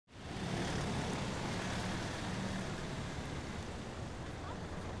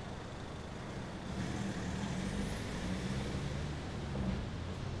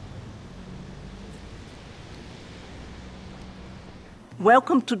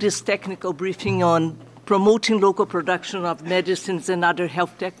Welcome to this technical briefing on promoting local production of medicines and other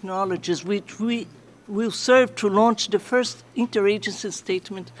health technologies, which we will serve to launch the first interagency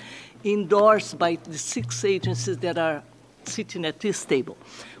statement endorsed by the 6 agencies that are sitting at this table.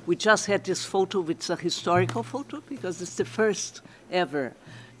 We just had this photo, which is a historical photo, because it's the first ever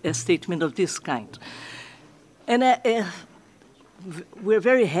statement of this kind. And we're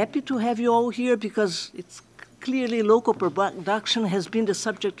very happy to have you all here, because it's clearly local production has been the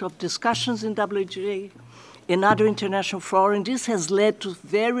subject of discussions in WHA and other international forums. This has led to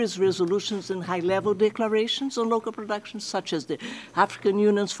various resolutions and high-level declarations on local production, such as the African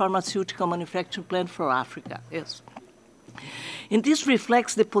Union's Pharmaceutical Manufacturing Plan for Africa. Yes. And this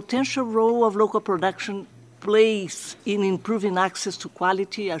reflects the potential role of local production plays in improving access to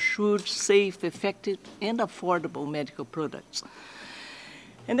quality, assured, safe, effective, and affordable medical products.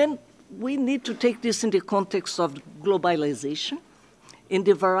 And then we need to take this in the context of globalization, in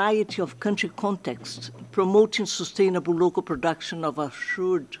the variety of country contexts, promoting sustainable local production of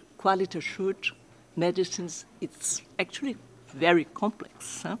assured, quality-assured medicines. It's actually very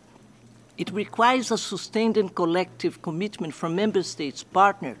complex. Huh? It requires a sustained and collective commitment from member states,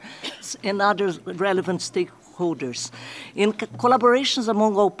 partners, and other relevant stakeholders. In collaborations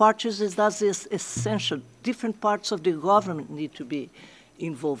among all parties is thus essential. Different parts of the government need to be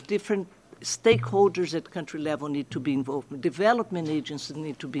involved. Different stakeholders at country level need to be involved. Development agencies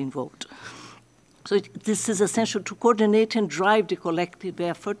need to be involved. So this is essential to coordinate and drive the collective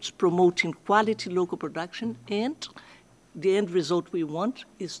efforts, promoting quality local production, and the end result we want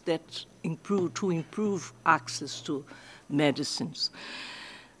is that to improve access to medicines.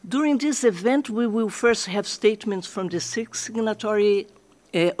 During this event, we will first have statements from the 6 signatory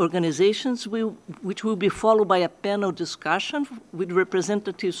organizations, which will be followed by a panel discussion with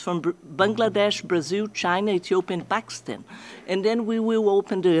representatives from Bangladesh, Brazil, China, Ethiopia, and Pakistan. And then we will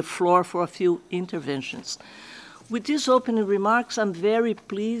open the floor for a few interventions. With these opening remarks, I'm very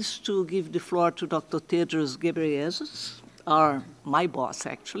pleased to give the floor to Dr. Tedros Ghebreyesus, my boss,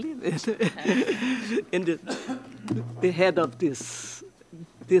 actually, and the head of this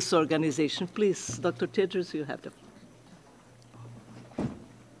organization. Please, Dr. Tedros, you have the floor.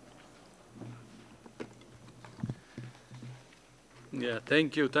 Yeah,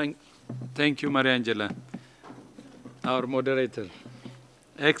 thank you, Maria Angela, our moderator.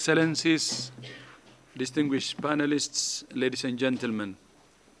 Excellencies, distinguished panelists, ladies and gentlemen,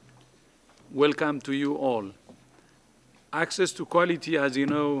 welcome to you all. Access to quality, as you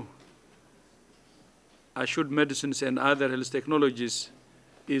know, assured medicines and other health technologies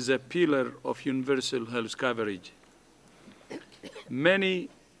is a pillar of universal health coverage. Many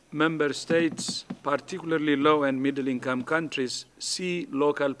member states, particularly low and middle-income countries, see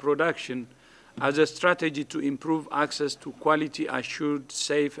local production as a strategy to improve access to quality, assured,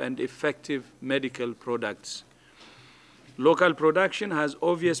 safe, and effective medical products. Local production has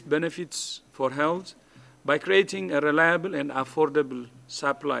obvious benefits for health by creating a reliable and affordable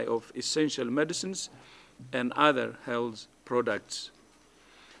supply of essential medicines and other health products.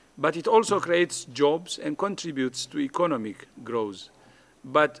 But it also creates jobs and contributes to economic growth.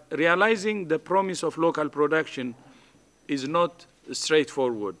 But realizing the promise of local production is not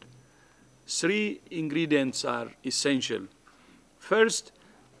straightforward. 3 ingredients are essential. First,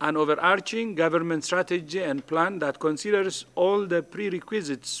 an overarching government strategy and plan that considers all the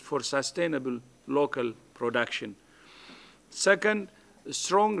prerequisites for sustainable local production. Second,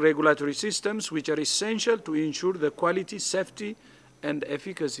 strong regulatory systems which are essential to ensure the quality, safety, and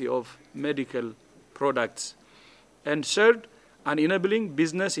efficacy of medical products. And third, an enabling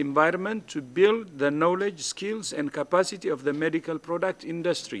business environment to build the knowledge, skills, and capacity of the medical product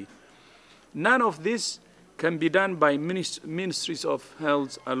industry. None of this can be done by ministries of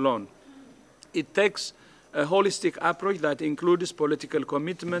health alone. It takes a holistic approach that includes political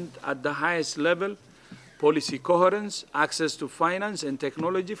commitment at the highest level, policy coherence, access to finance and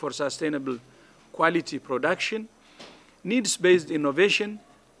technology for sustainable quality production, needs-based innovation,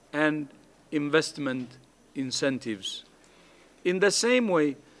 and investment incentives. In the same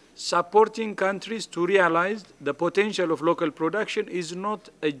way, supporting countries to realize the potential of local production is not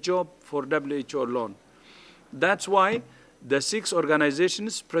a job for WHO alone. That's why the 6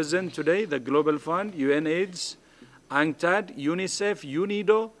 organizations present today, the Global Fund, UNAIDS, UNCTAD, UNICEF,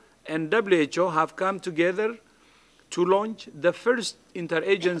 UNIDO, and WHO have come together to launch the first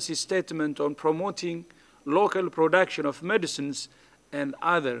interagency statement on promoting local production of medicines and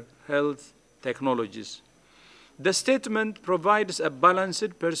other health technologies. The statement provides a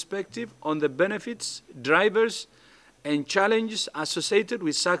balanced perspective on the benefits, drivers, and challenges associated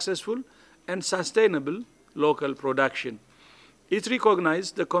with successful and sustainable local production. It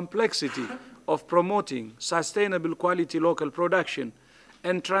recognized the complexity of promoting sustainable quality local production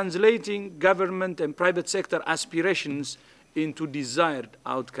and translating government and private sector aspirations into desired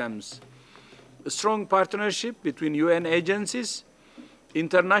outcomes. A strong partnership between UN agencies,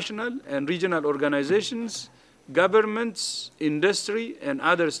 international and regional organizations, governments, industry, and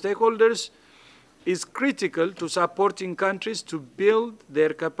other stakeholders is critical to supporting countries to build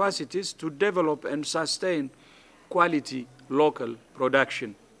their capacities to develop and sustain quality local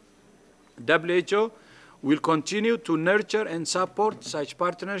production. WHO will continue to nurture and support such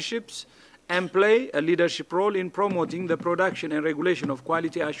partnerships and play a leadership role in promoting the production and regulation of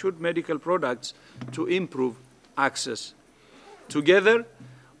quality-assured medical products to improve access. Together,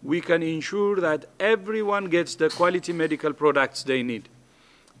 we can ensure that everyone gets the quality medical products they need.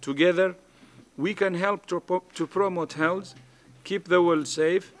 Together, we can help to promote health, keep the world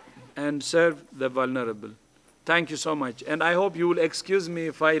safe, and serve the vulnerable. Thank you so much. And I hope you will excuse me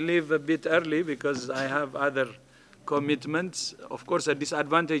if I leave a bit early because I have other commitments. Of course, a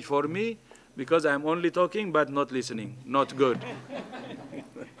disadvantage for me because I'm only talking but not listening. Not good.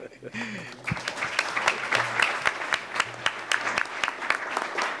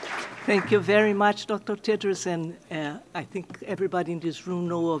 Thank you very much, Dr. Tedros, and I think everybody in this room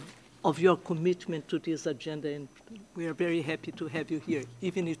knows of your commitment to this agenda, and we are very happy to have you here,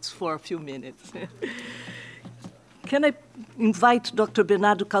 even if it's for a few minutes. Can I invite Dr.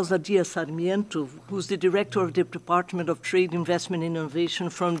 Bernardo Calzadia Sarmiento, who's the Director of the Department of Trade, Investment, and Innovation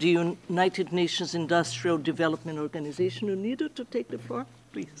from the United Nations Industrial Development Organization, UNIDO, to take the floor,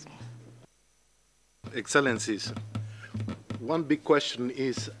 please. Excellencies, one big question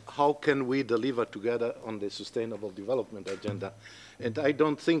is how can we deliver together on the Sustainable Development Agenda? And I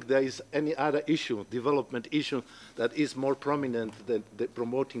don't think there is any other issue, development issue, that is more prominent than the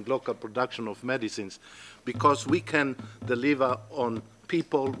promoting local production of medicines, because we can deliver on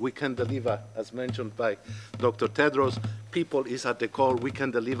people, we can deliver, as mentioned by Dr. Tedros, people is at the core, we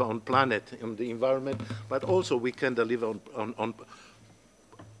can deliver on planet, on the environment, but also we can deliver on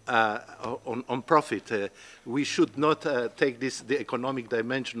profit. We should not take the economic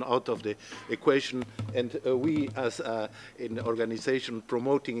dimension out of the equation, and we as an organization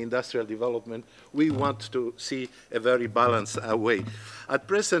promoting industrial development, we want to see a very balanced way. At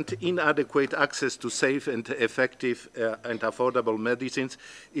present, inadequate access to safe and effective and affordable medicines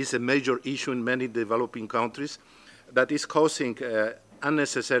is a major issue in many developing countries that is causing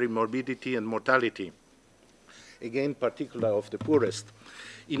unnecessary morbidity and mortality, again, particularly of the poorest.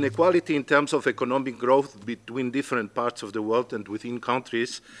 Inequality in terms of economic growth between different parts of the world and within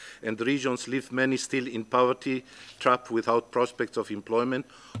countries and regions leave many still in poverty, trapped without prospects of employment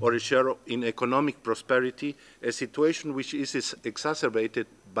or a share in economic prosperity, a situation which is exacerbated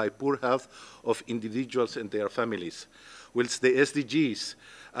by poor health of individuals and their families. Whilst the SDGs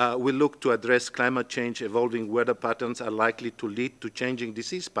will look to address climate change, evolving weather patterns are likely to lead to changing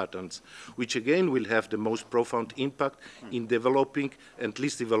disease patterns, which again will have the most profound impact in developing and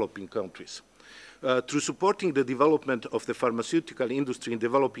least developing countries. Through supporting the development of the pharmaceutical industry in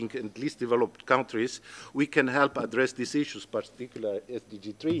developing and least developed countries, we can help address these issues, particularly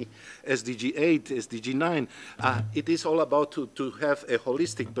SDG 3, SDG 8, SDG 9. It is all about to have a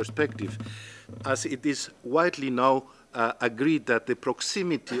holistic perspective, as it is widely now agreed that the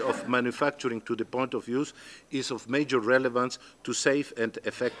proximity of manufacturing to the point of use is of major relevance to safe and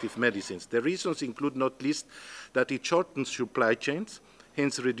effective medicines. The reasons include not least that it shortens supply chains,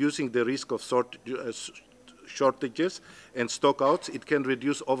 hence reducing the risk of shortages and stockouts. It can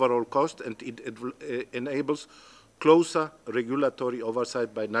reduce overall cost, and it enables closer regulatory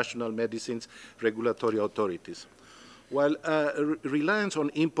oversight by national medicines regulatory authorities. While reliance on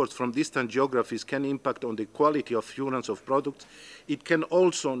imports from distant geographies can impact on the quality of assurance of products, it can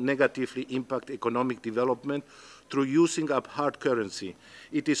also negatively impact economic development through using up hard currency.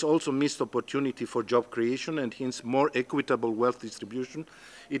 It is also missed opportunity for job creation and hence more equitable wealth distribution.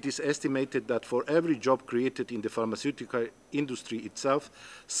 It is estimated that for every job created in the pharmaceutical industry itself,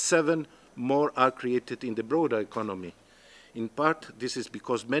 7 more are created in the broader economy. In part, this is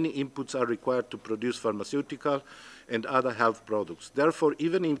because many inputs are required to produce pharmaceutical and other health products. Therefore,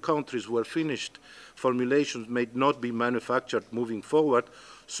 even in countries where finished formulations may not be manufactured moving forward,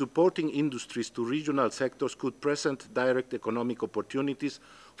 supporting industries to regional sectors could present direct economic opportunities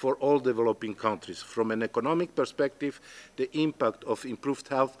for all developing countries. From an economic perspective, the impact of improved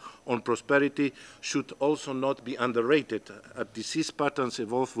health on prosperity should also not be underrated. As disease patterns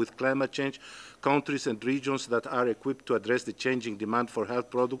evolve with climate change, countries and regions that are equipped to address the changing demand for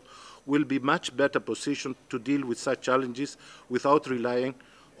health products will be much better positioned to deal with such challenges without relying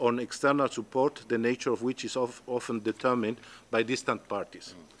on external support, the nature of which is often determined by distant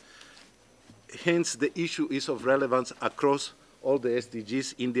parties. Hence, the issue is of relevance across all the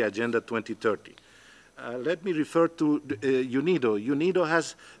SDGs in the Agenda 2030. Let me refer to UNIDO. UNIDO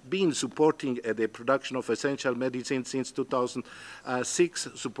has been supporting the production of essential medicines since 2006,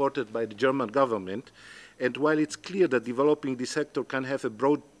 supported by the German government. And while it's clear that developing this sector can have a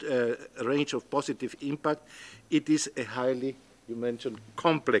broad range of positive impact, it is a highly, you mentioned,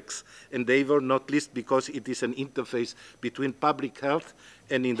 complex endeavor, not least because it is an interface between public health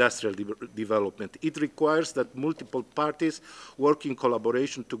and industrial development. It requires that multiple parties work in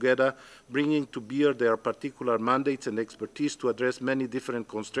collaboration together, bringing to bear their particular mandates and expertise to address many different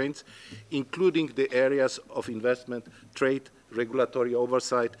constraints, including the areas of investment, trade, regulatory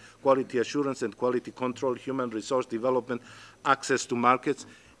oversight, quality assurance and quality control, human resource development, access to markets,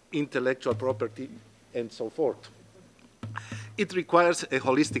 intellectual property, and so forth. It requires a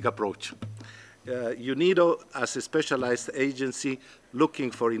holistic approach. UNIDO, as a specialized agency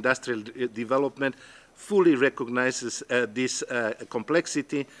looking for industrial development, fully recognizes this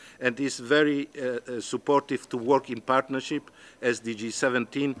complexity and is very supportive to work in partnership as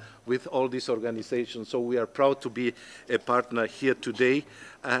DG17 with all these organizations. So we are proud to be a partner here today.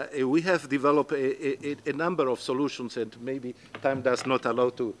 We have developed a number of solutions, and maybe time does not allow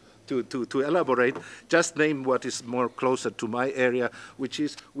to elaborate, just name what is more closer to my area, which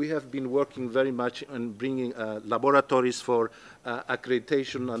is we have been working very much on bringing laboratories for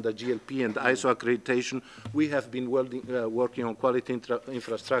accreditation under GLP and ISO accreditation. We have been working on quality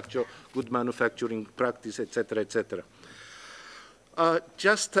infrastructure, good manufacturing practice, etc., etc.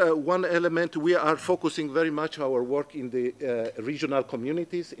 Just one element, we are focusing very much our work in the regional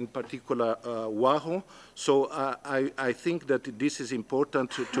communities, in particular WHA. So I think that this is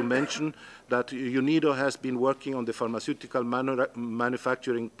important to mention that UNIDO has been working on the pharmaceutical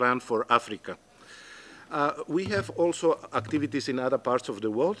manufacturing plan for Africa. We have also activities in other parts of the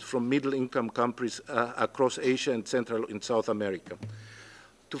world, from middle-income countries across Asia and Central and South America.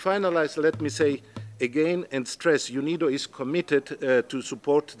 To finalize, let me say again and stress, UNIDO is committed to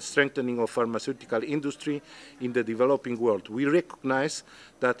support the strengthening of pharmaceutical industry in the developing world. We recognize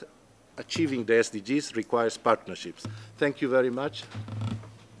that achieving the SDGs requires partnerships. Thank you very much.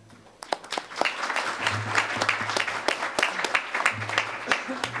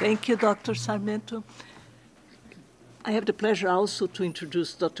 Thank you, Dr. Sarmento. I have the pleasure also to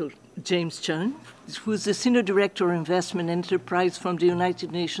introduce Dr. James Chung, who is the Senior Director of Investment Enterprise from the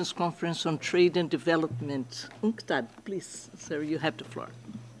United Nations Conference on Trade and Development. UNCTAD, please, sir, you have the floor.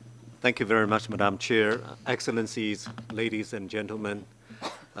 Thank you very much, Madam Chair. Excellencies, ladies and gentlemen,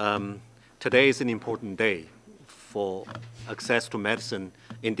 today is an important day for access to medicine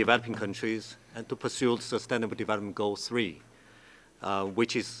in developing countries and to pursue Sustainable Development Goal 3,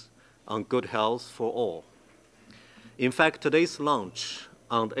 which is on good health for all. In fact, today's launch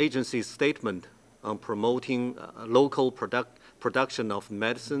on the agency's statement on promoting local production of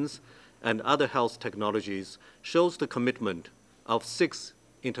medicines and other health technologies shows the commitment of 6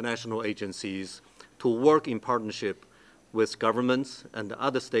 international agencies to work in partnership with governments and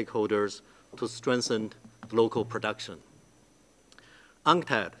other stakeholders to strengthen local production.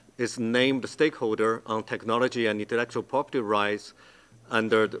 UNCTAD is named stakeholder on technology and intellectual property rights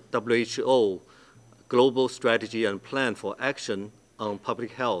under the WHO Global Strategy and Plan for Action on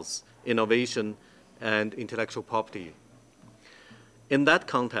Public Health, Innovation, and Intellectual Property. In that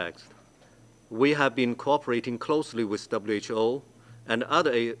context, we have been cooperating closely with WHO and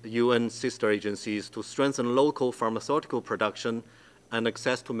other UN sister agencies to strengthen local pharmaceutical production and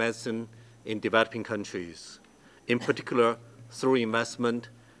access to medicine in developing countries, in particular through investment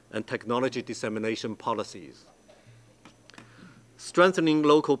and technology dissemination policies. Strengthening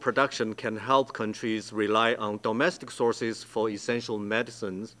local production can help countries rely on domestic sources for essential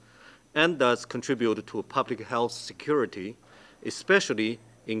medicines and thus contribute to public health security, especially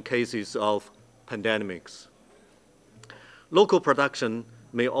in cases of pandemics. Local production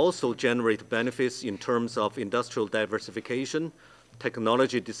may also generate benefits in terms of industrial diversification,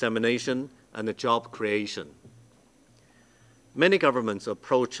 technology dissemination, and job creation. Many governments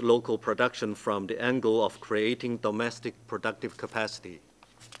approach local production from the angle of creating domestic productive capacity.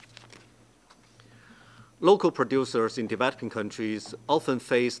 Local producers in developing countries often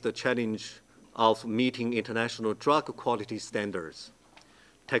face the challenge of meeting international drug quality standards.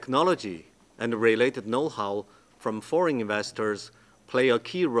 Technology and related know-how from foreign investors play a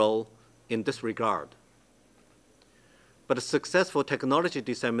key role in this regard. But successful technology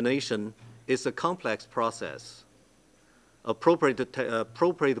dissemination is a complex process.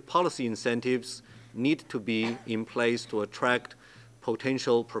 Appropriate policy incentives need to be in place to attract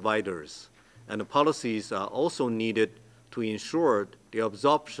potential providers, and policies are also needed to ensure the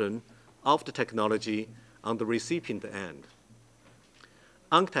absorption of the technology on the recipient end.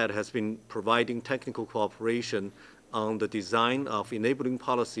 UNCTAD has been providing technical cooperation on the design of enabling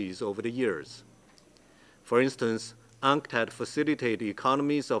policies over the years. For instance, UNCTAD facilitates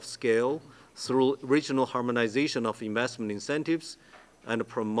economies of scale through regional harmonization of investment incentives and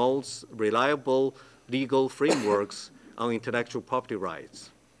promotes reliable legal frameworks on intellectual property rights.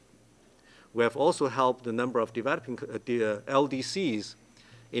 We have also helped a number of developing LDCs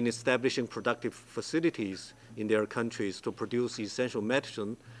in establishing productive facilities in their countries to produce essential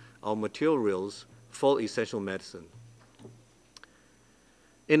medicine or materials for essential medicine.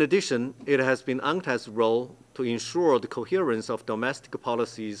 In addition, it has been UNCTAD's role to ensure the coherence of domestic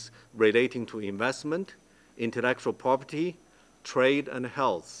policies relating to investment, intellectual property, trade, and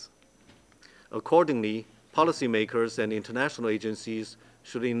health. Accordingly, policymakers and international agencies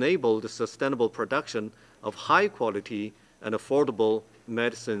should enable the sustainable production of high-quality and affordable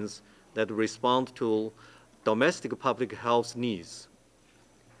medicines that respond to domestic public health needs.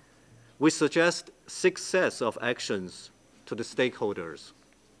 We suggest 6 sets of actions to the stakeholders.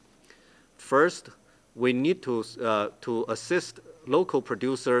 First, we need to assist local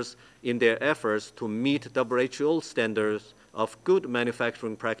producers in their efforts to meet WHO standards of good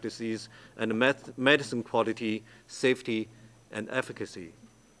manufacturing practices and medicine quality, safety, and efficacy.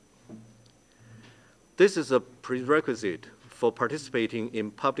 This is a prerequisite for participating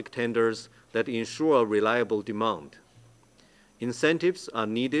in public tenders that ensure reliable demand. Incentives are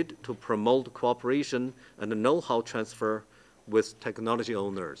needed to promote cooperation and know-how transfer with technology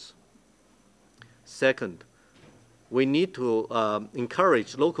owners. Second, we need to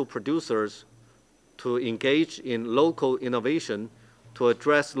encourage local producers to engage in local innovation to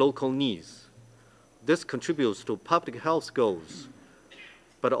address local needs. This contributes to public health goals,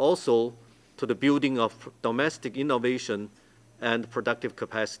 but also to the building of domestic innovation and productive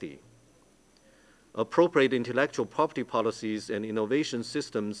capacity. Appropriate intellectual property policies and innovation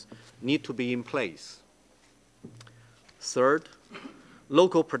systems need to be in place. Third,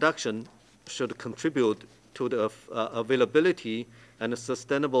 local production should contribute to the availability and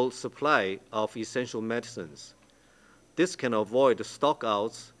sustainable supply of essential medicines. This can avoid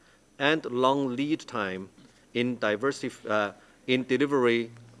stockouts and long lead time in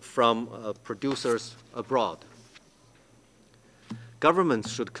delivery from producers abroad.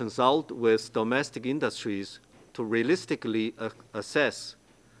 Governments should consult with domestic industries to realistically assess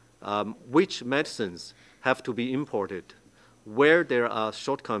which medicines have to be imported, where there are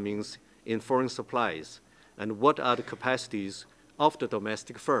shortcomings in foreign supplies, and what are the capacities of the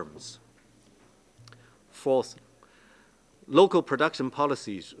domestic firms. Fourth, local production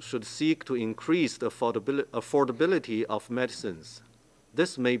policies should seek to increase the affordability of medicines.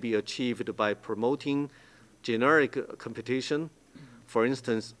 This may be achieved by promoting generic competition, for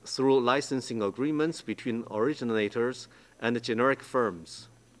instance, through licensing agreements between originators and generic firms.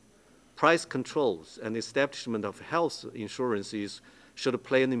 Price controls and establishment of health insurances should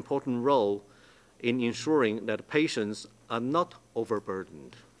play an important role in ensuring that patients are not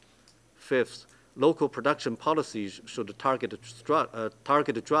overburdened. Fifth, local production policies should target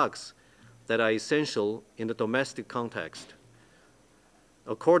drugs that are essential in the domestic context.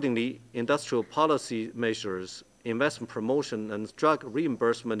 Accordingly, industrial policy measures, investment promotion, and drug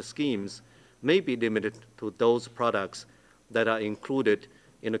reimbursement schemes may be limited to those products that are included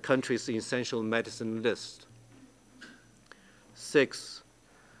in the country's essential medicine list. Six,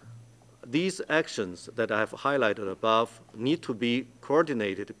 these actions that I have highlighted above need to be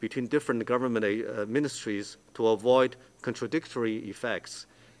coordinated between different government ministries to avoid contradictory effects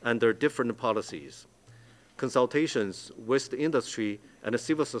under different policies. Consultations with the industry and the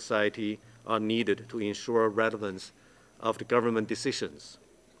civil society are needed to ensure relevance of the government decisions.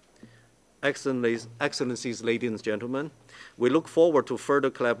 Excellencies, ladies and gentlemen, we look forward to further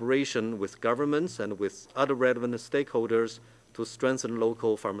collaboration with governments and with other relevant stakeholders to strengthen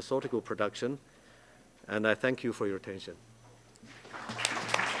local pharmaceutical production, and I thank you for your attention.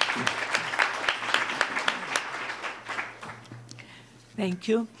 Thank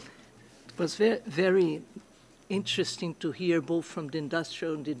you. It was very interesting to hear both from the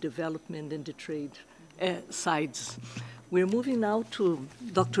industrial and the development and the trade sides. We're moving now to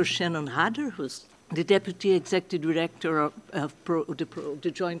Dr. Shannon Hader, who's the Deputy Executive Director of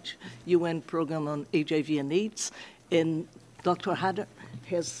the Joint UN Program on HIV and AIDS. And Dr. Hader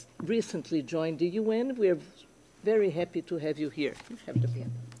has recently joined the UN. We're very happy to have you here. You have the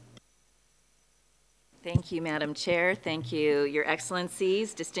pen. Thank you, Madam Chair. Thank you, Your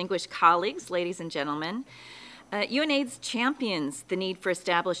Excellencies, distinguished colleagues, ladies and gentlemen. UNAIDS champions the need for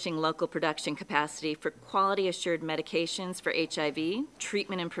establishing local production capacity for quality-assured medications for HIV,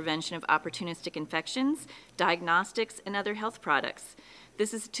 treatment and prevention of opportunistic infections, diagnostics, and other health products.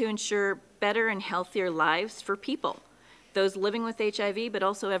 This is to ensure better and healthier lives for people, those living with HIV, but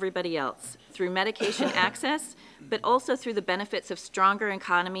also everybody else, through medication access, but also through the benefits of stronger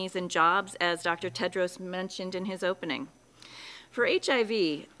economies and jobs, as Dr. Tedros mentioned in his opening. For HIV,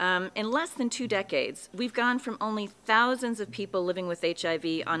 in less than 2 decades, we've gone from only thousands of people living with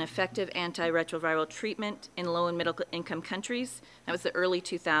HIV on effective antiretroviral treatment in low and middle income countries, that was the early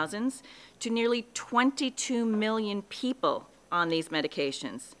 2000s, to nearly 22 million people on these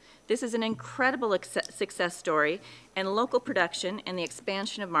medications. This is an incredible success story, and local production and the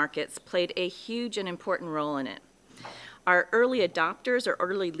expansion of markets played a huge and important role in it. Our early adopters or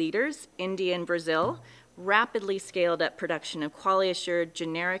early leaders, India and Brazil, rapidly scaled up production of quality-assured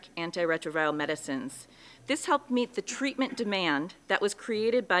generic antiretroviral medicines. This helped meet the treatment demand that was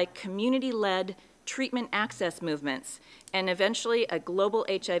created by community-led treatment access movements and eventually a global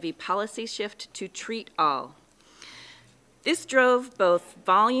HIV policy shift to treat all. This drove both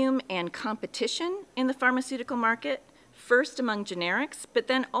volume and competition in the pharmaceutical market, first among generics, but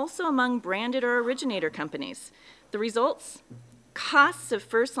then also among branded or originator companies. The results? Costs of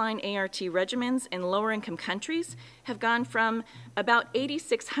first-line ART regimens in lower-income countries have gone from about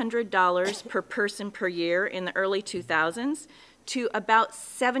 $8,600 per person per year in the early 2000s to about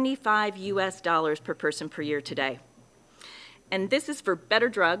 $75 US per person per year today. And this is for better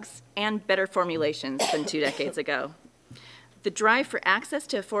drugs and better formulations than 2 decades ago. The drive for access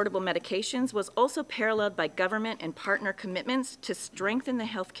to affordable medications was also paralleled by government and partner commitments to strengthen the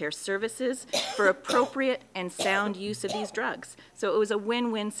healthcare services for appropriate and sound use of these drugs. So it was a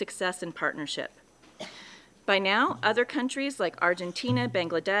win-win success and partnership. By now, other countries like Argentina,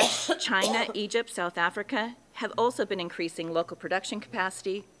 Bangladesh, China, Egypt, South Africa have also been increasing local production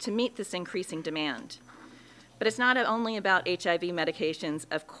capacity to meet this increasing demand. But it's not only about HIV medications,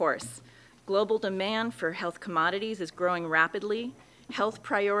 of course. Global demand for health commodities is growing rapidly. Health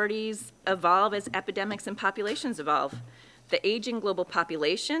priorities evolve as epidemics and populations evolve. The aging global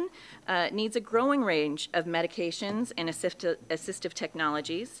population needs a growing range of medications and assistive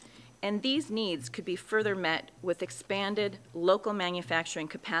technologies, and these needs could be further met with expanded local manufacturing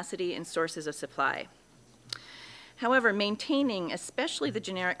capacity and sources of supply. However, maintaining, especially the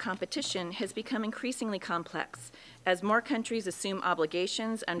generic competition, has become increasingly complex as more countries assume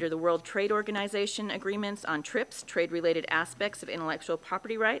obligations under the World Trade Organization agreements on TRIPS, trade-related aspects of intellectual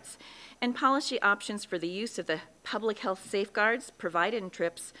property rights, and policy options for the use of the public health safeguards provided in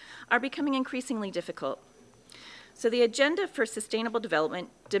TRIPS are becoming increasingly difficult. So the agenda for sustainable development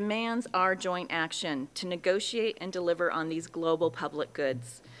demands our joint action to negotiate and deliver on these global public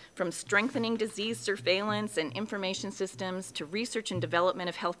goods. From strengthening disease surveillance and information systems to research and development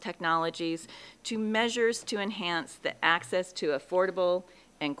of health technologies to measures to enhance the access to affordable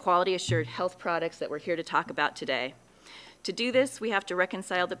and quality-assured health products that we're here to talk about today. To do this, we have to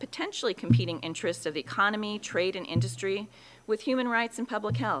reconcile the potentially competing interests of the economy, trade, and industry with human rights and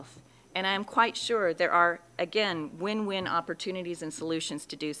public health. And I am quite sure there are, again, win-win opportunities and solutions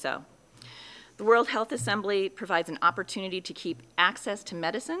to do so. The World Health Assembly provides an opportunity to keep access to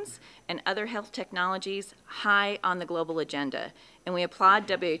medicines and other health technologies high on the global agenda. And we applaud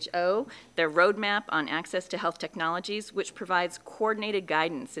WHO, their roadmap on access to health technologies, which provides coordinated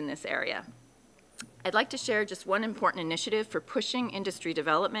guidance in this area. I'd like to share just one important initiative for pushing industry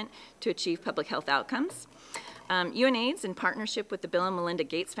development to achieve public health outcomes. UNAIDS, in partnership with the Bill and Melinda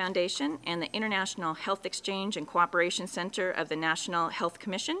Gates Foundation and the International Health Exchange and Cooperation Center of the National Health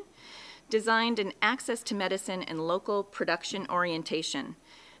Commission, designed an access to medicine and local production orientation.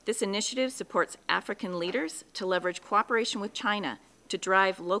 This initiative supports African leaders to leverage cooperation with China to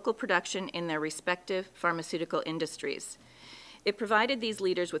drive local production in their respective pharmaceutical industries. It provided these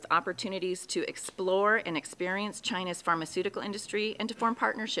leaders with opportunities to explore and experience China's pharmaceutical industry and to form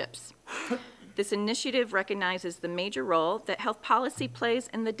partnerships. This initiative recognizes the major role that health policy plays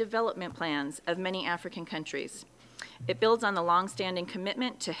in the development plans of many African countries. It builds on the long-standing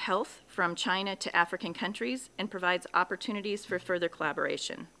commitment to health from China to African countries and provides opportunities for further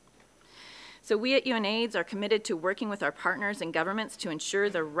collaboration. So we at UNAIDS are committed to working with our partners and governments to ensure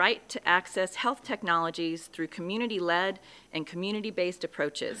the right to access health technologies through community-led and community-based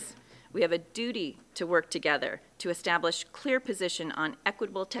approaches. We have a duty to work together to establish clear position on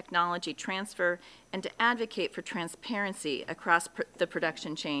equitable technology transfer and to advocate for transparency across the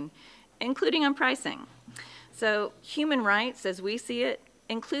production chain, including on pricing. So human rights, as we see it,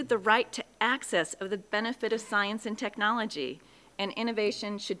 include the right to access of the benefit of science and technology, and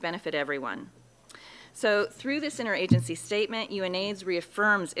innovation should benefit everyone. So through this interagency statement, UNAIDS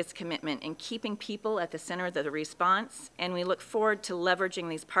reaffirms its commitment in keeping people at the center of the response, and we look forward to leveraging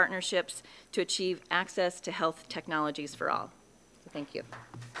these partnerships to achieve access to health technologies for all. So thank you.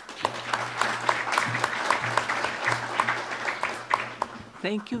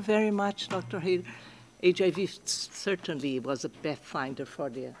 Thank you very much, Dr. Hayden. HIV certainly was a pathfinder for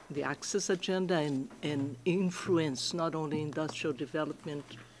the access agenda and influenced not only industrial development,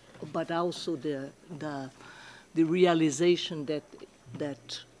 but also the realization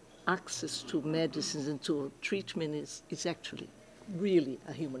that access to medicines and to treatment is actually really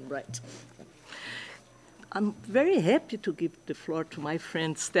a human right. I'm very happy to give the floor to my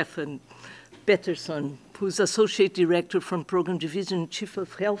friend Stefan Pettersson, who's Associate Director from Program Division, Chief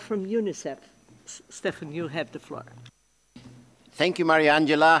of Health from UNICEF. Stefan, you have the floor. Thank you,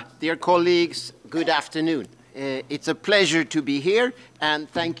 Mariangela. Dear colleagues, good afternoon. It's a pleasure to be here, and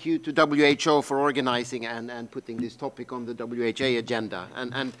thank you to WHO for organizing and putting this topic on the WHA agenda.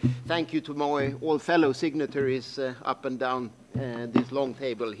 And thank you to my all fellow signatories up and down this long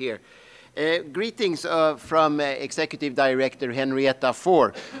table here. Greetings from Executive Director Henrietta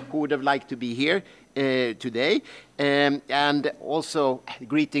Fore, who would have liked to be here today, and also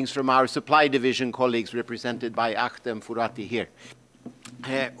greetings from our supply division colleagues represented by Achtem Furati here.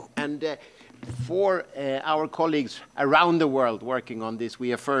 For our colleagues around the world working on this,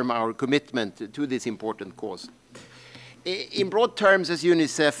 we affirm our commitment to this important cause. In broad terms, as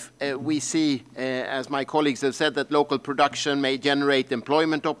UNICEF, we see, as my colleagues have said, that local production may generate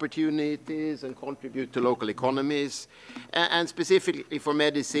employment opportunities and contribute to local economies. And specifically for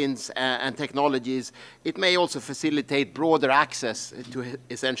medicines and technologies, it may also facilitate broader access to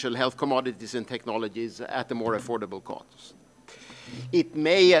essential health commodities and technologies at a more affordable cost. It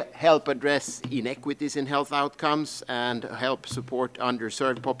may help address inequities in health outcomes and help support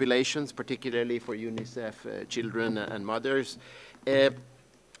underserved populations, particularly for UNICEF children and mothers, to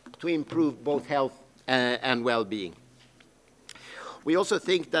improve both health and well-being. We also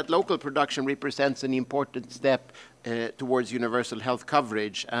think that local production represents an important step towards universal health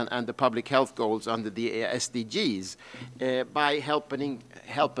coverage and the public health goals under the SDGs by helping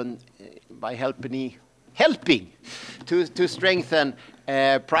to strengthen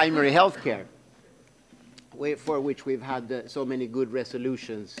primary health care, for which we've had so many good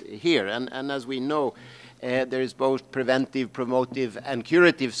resolutions here. And as we know, there is both preventive, promotive, and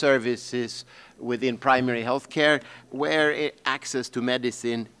curative services within primary health care, where access to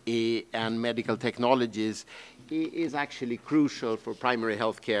medicine and medical technologies is actually crucial for primary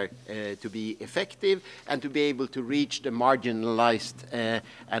health care to be effective and to be able to reach the marginalized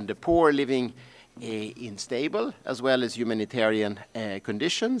and the poor living in stable as well as humanitarian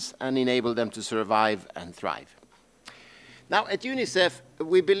conditions and enable them to survive and thrive. Now, at UNICEF,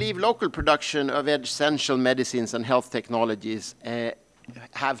 we believe local production of essential medicines and health technologies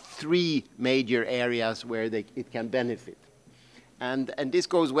have three major areas where it can benefit. And this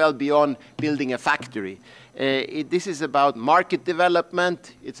goes well beyond building a factory. This is about market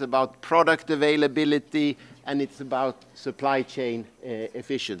development, it's about product availability, and it's about supply chain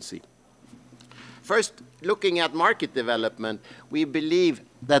efficiency. First, looking at market development, we believe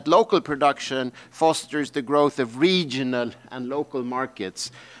that local production fosters the growth of regional and local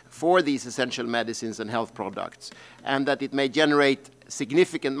markets for these essential medicines and health products, and that it may generate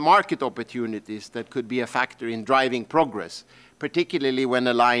significant market opportunities that could be a factor in driving progress, particularly when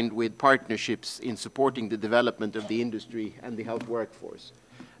aligned with partnerships in supporting the development of the industry and the health workforce,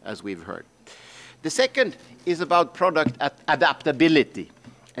 as we've heard. The second is about product adaptability.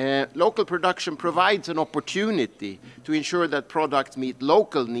 Local production provides an opportunity to ensure that products meet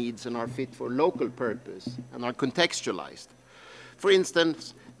local needs and are fit for local purpose and are contextualized. For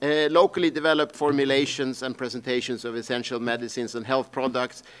instance, locally developed formulations and presentations of essential medicines and health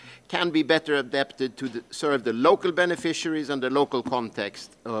products can be better adapted to serve the local beneficiaries and the local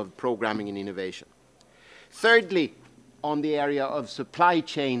context of programming and innovation. Thirdly, on the area of supply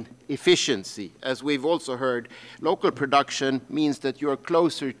chain efficiency, as we've also heard, local production means that you're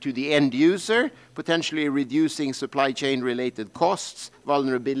closer to the end user, potentially reducing supply chain related costs,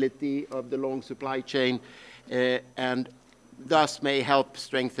 vulnerability of the long supply chain, and thus may help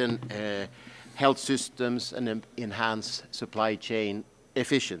strengthen health systems and enhance supply chain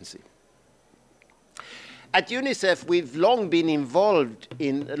efficiency. At UNICEF, we've long been involved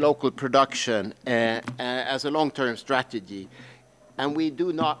in local production as a long-term strategy, and we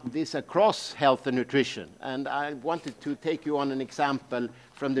do this across health and nutrition. And I wanted to take you on an example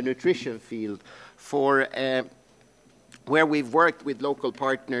from the nutrition field for where we've worked with local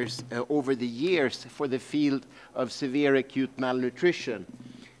partners over the years for the field of severe acute malnutrition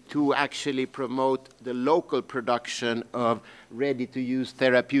to actually promote the local production of ready-to-use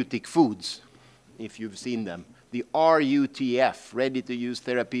therapeutic foods, if you've seen them. The RUTF, ready-to-use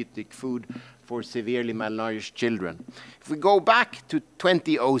therapeutic food for severely malnourished children. If we go back to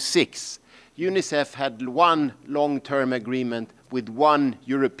 2006, UNICEF had one long-term agreement with one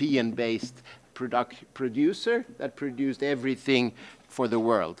European-based producer that produced everything for the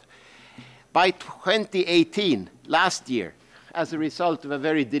world. By 2018, last year, as a result of a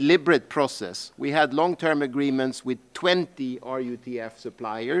very deliberate process, we had long-term agreements with 20 RUTF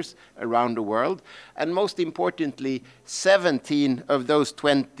suppliers around the world, and most importantly, 17 of those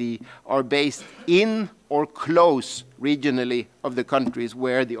 20 are based in or close regionally of the countries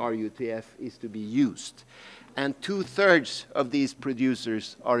where the RUTF is to be used. And 2/3 of these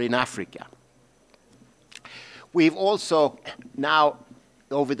producers are in Africa. We've also now,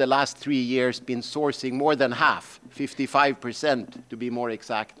 over the last 3 years, been sourcing more than half, 55% to be more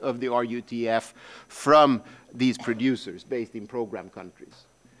exact, of the RUTF from these producers based in program countries.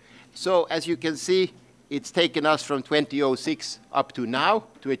 So as you can see, it's taken us from 2006 up to now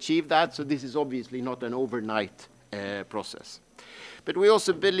to achieve that, so this is obviously not an overnight process. But we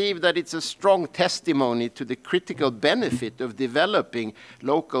also believe that it's a strong testimony to the critical benefit of developing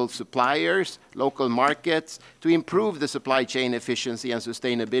local suppliers, local markets, to improve the supply chain efficiency and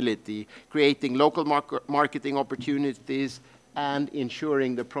sustainability, creating local marketing opportunities, and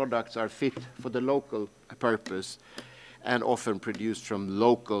ensuring the products are fit for the local purpose and often produced from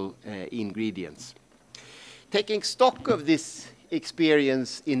local ingredients. Taking stock of this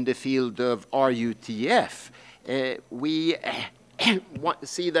experience in the field of RUTF, we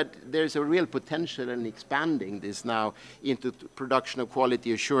see that there's a real potential in expanding this now into production of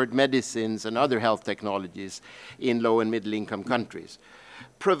quality assured medicines and other health technologies in low and middle income countries,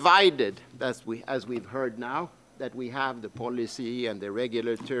 provided, as we've heard now, that we have the policy and the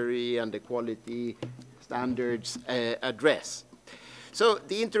regulatory and the quality standards address. So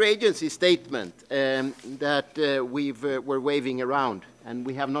the interagency statement that we're waving around, and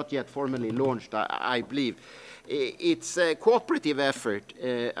we have not yet formally launched, I believe, it's a cooperative effort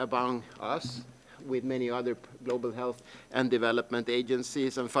among us with many other global health and development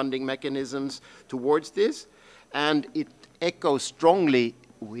agencies and funding mechanisms towards this, and it echoes strongly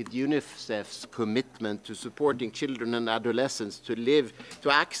with UNICEF's commitment to supporting children and adolescents to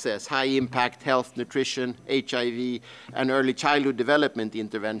access high-impact health, nutrition, HIV, and early childhood development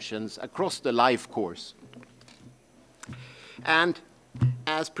interventions across the life course. And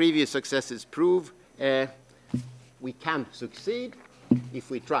as previous successes prove, we can succeed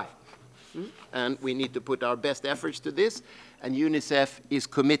if we try. And we need to put our best efforts to this, and UNICEF is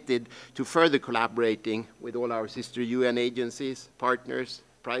committed to further collaborating with all our sister UN agencies, partners,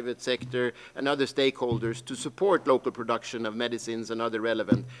 private sector, and other stakeholders to support local production of medicines and other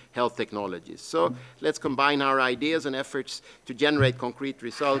relevant health technologies. So let's combine our ideas and efforts to generate concrete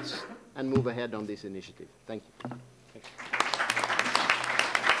results and move ahead on this initiative. Thank you.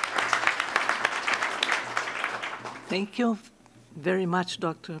 Thank you very much,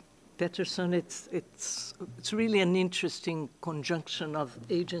 Dr. Pettersson. It's really an interesting conjunction of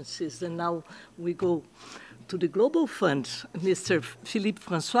agencies. And now we go to the Global Fund, Mr. Philippe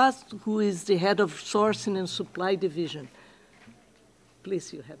Francois, who is the head of Sourcing and Supply Division.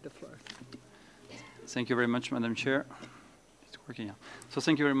 Please, you have the floor. Thank you very much, Madam Chair. It's working, yeah. So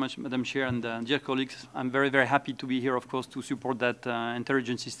thank you very much, Madam Chair, and dear colleagues. I'm very, very happy to be here, of course, to support that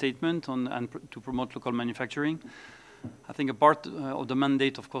interagency statement and to promote local manufacturing. I think a part of the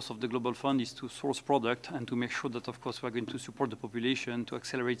mandate, of course, of the Global Fund is to source product and to make sure that, of course, we're going to support the population to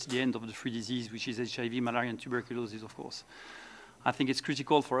accelerate the end of the 3 diseases, which is HIV, malaria, and tuberculosis, of course. I think it's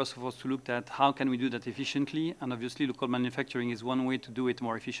critical for us, of course, to look at how can we do that efficiently, and obviously local manufacturing is one way to do it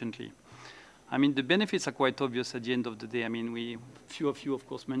more efficiently. I mean, the benefits are quite obvious at the end of the day. I mean, few of you, of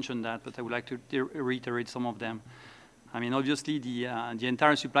course, mentioned that, but I would like to reiterate some of them. I mean, obviously, the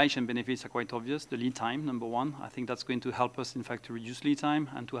entire supply chain benefits are quite obvious. The lead time, number one. I think that's going to help us, in fact, to reduce lead time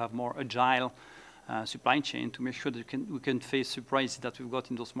and to have more agile supply chain to make sure that we can face surprises that we've got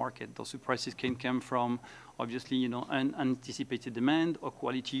in those markets. Those surprises can come from, obviously, you know, unanticipated demand or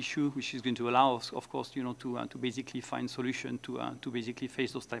quality issue, which is going to allow us, of course, you know, to basically find solution to basically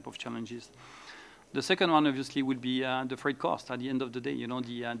face those type of challenges. The second one, obviously, would be the freight cost. At the end of the day, you know,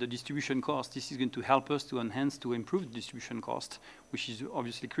 the distribution cost. This is going to help us to enhance, to improve the distribution cost, which is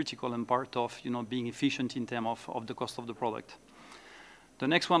obviously critical and part of, you know, being efficient in terms of the cost of the product. The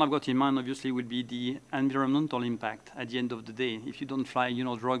next one I've got in mind, obviously, would be the environmental impact. At the end of the day, if you don't fly, you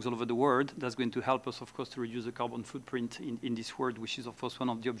know, drugs all over the world, that's going to help us, of course, to reduce the carbon footprint in this world, which is, of course, one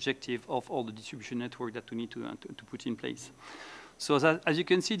of the objectives of all the distribution network that we need to put in place. So that, as you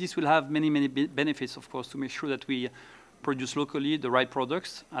can see, this will have many, many benefits, of course, to make sure that we produce locally the right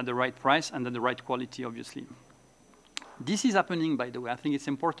products at the right price and at the right quality, obviously. This is happening, by the way. I think it's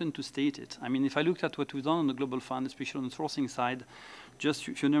important to state it. I mean, if I looked at what we've done on the Global Fund, especially on the sourcing side, just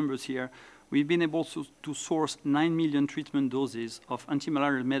a few numbers here, we've been able to source 9 million treatment doses of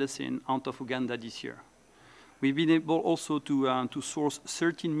antimalarial medicine out of Uganda this year. We've been able also to source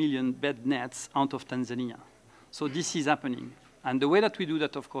 13 million bed nets out of Tanzania. So this is happening. And the way that we do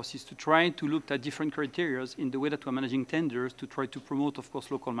that, of course, is to try to look at different criteria in the way that we're managing tenders to try to promote, of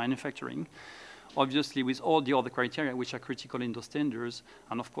course, local manufacturing, obviously with all the other criteria which are critical in those tenders.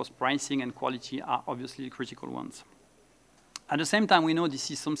 And, of course, pricing and quality are obviously the critical ones. At the same time, we know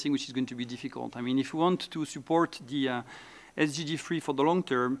this is something which is going to be difficult. I mean, if we want to support the SDG3 for the long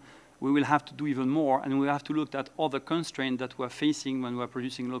term, we will have to do even more, and we have to look at other constraints that we're facing when we're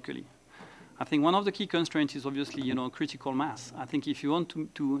producing locally. I think one of the key constraints is obviously, critical mass. I think if you want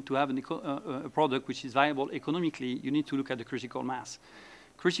to have a product which is viable economically, you need to look at the critical mass.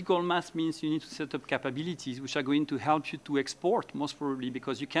 Critical mass means you need to set up capabilities which are going to help you to export, most probably,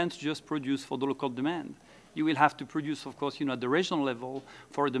 because you can't just produce for the local demand. You will have to produce, of course, at the regional level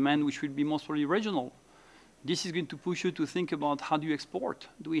for a demand which will be most probably regional. This is going to push you to think about how do you export?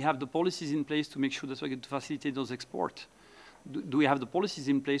 Do we have the policies in place to make sure that we're going to facilitate those exports? Do we have the policies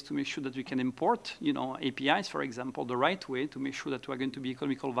in place to make sure that we can import, APIs, for example, the right way to make sure that we're going to be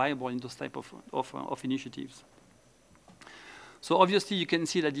economically viable in those type of initiatives? So obviously, you can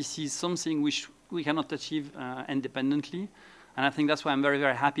see that this is something which we cannot achieve independently. And I think that's why I'm very,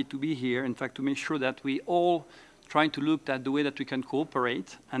 very happy to be here, in fact, to make sure that we all try to look at the way that we can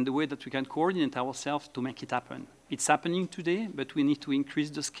cooperate and the way that we can coordinate ourselves to make it happen. It's happening today, but we need to increase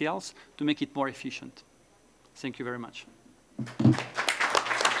the scales to make it more efficient. Thank you very much.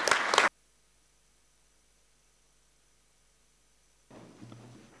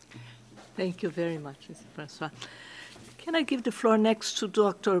 Thank you very much, Mr. Francois. Can I give the floor next to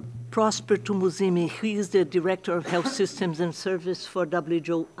Dr. Prosper Tumuzimi? He is the Director of Health Systems and Service for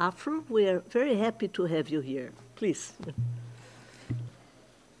WHO. We are very happy to have you here. Please.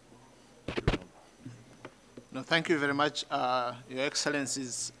 No, thank you very much, Your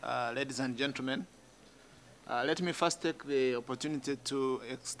Excellencies, ladies and gentlemen. Let me first take the opportunity to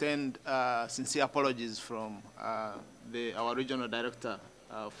extend sincere apologies from our Regional Director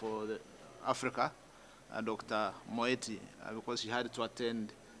for Africa, Dr. Moeti, because she had to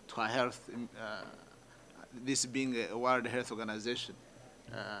attend to her health, this being a World Health Organization.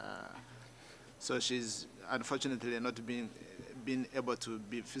 So she's unfortunately not been able to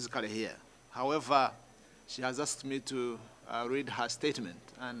be physically here. However, she has asked me to read her statement,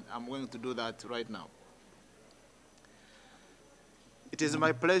 and I'm going to do that right now. It is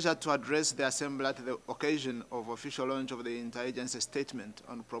my pleasure to address the Assembly at the occasion of official launch of the Interagency Statement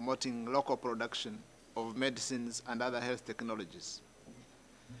on promoting local production of medicines and other health technologies.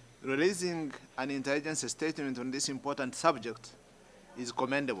 Releasing an Interagency Statement on this important subject is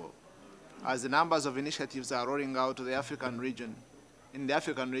commendable, as the numbers of initiatives are rolling out to the African region,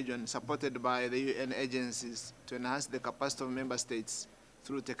 supported by the UN agencies to enhance the capacity of member states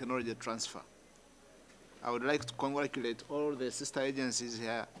through technology transfer. I would like to congratulate all the sister agencies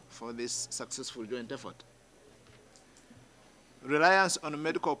here for this successful joint effort. Reliance on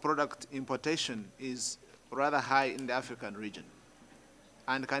medical product importation is rather high in the African region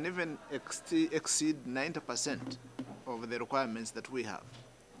and can even exceed 90% of the requirements that we have.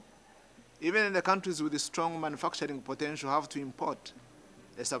 Even in the countries with a strong manufacturing potential have to import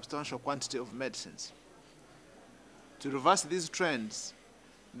a substantial quantity of medicines. To reverse these trends,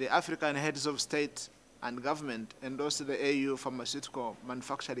 the African heads of state and government endorsed the AU Pharmaceutical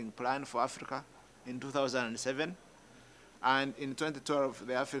Manufacturing Plan for Africa in 2007, and in 2012,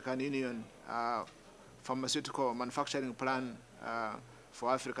 the African Union Pharmaceutical Manufacturing Plan for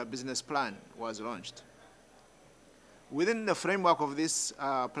Africa Business Plan was launched. Within the framework of this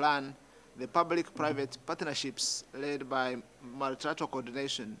plan, the public-private partnerships led by multilateral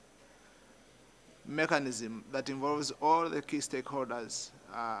coordination mechanism that involves all the key stakeholders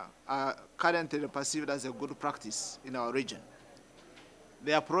are currently perceived as a good practice in our region.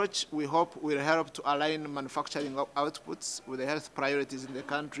 The approach, we hope, will help to align manufacturing outputs with the health priorities in the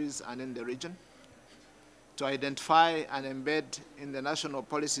countries and in the region, to identify and embed in the national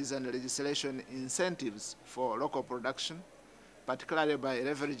policies and legislation incentives for local production, particularly by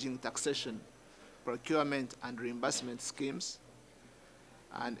leveraging taxation, procurement, and reimbursement schemes,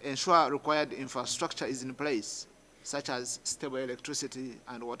 and ensure required infrastructure is in place, such as stable electricity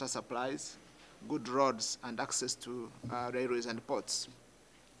and water supplies, good roads, and access to railways and ports.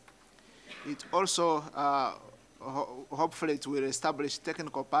 It also hopefully it will establish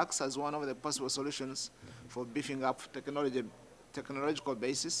technical parks as one of the possible solutions for beefing up technological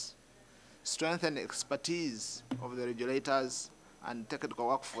basis, strengthen expertise of the regulators and technical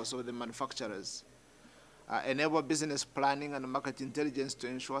workforce of the manufacturers, enable business planning and market intelligence to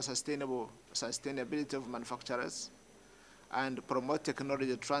ensure sustainability of manufacturers, and promote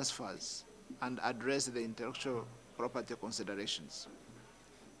technology transfers and address the intellectual property considerations.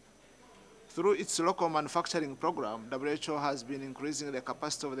 Through its local manufacturing program, WHO has been increasing the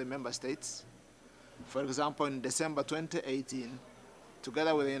capacity of the member states. For example, in December 2018,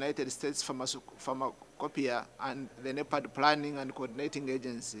 together with the United States Pharmacopoeia and the NEPAD Planning and Coordinating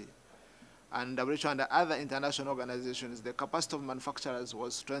Agency, and WHO and other international organizations, the capacity of manufacturers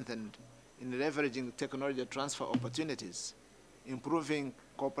was strengthened in leveraging technology transfer opportunities, improving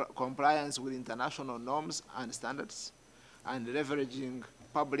compliance with international norms and standards, and leveraging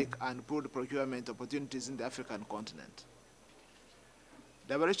public and pooled procurement opportunities in the African continent.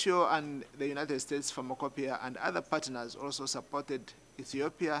 WHO and the United States Pharmacopoeia and other partners also supported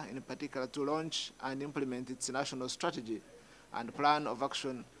Ethiopia in particular to launch and implement its national strategy and plan of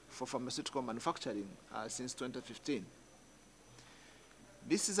action for pharmaceutical manufacturing since 2015.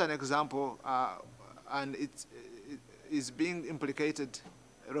 This is an example, and it is being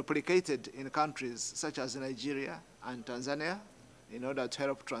replicated in countries such as Nigeria and Tanzania in order to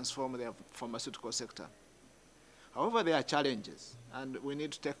help transform their pharmaceutical sector. However, there are challenges, and we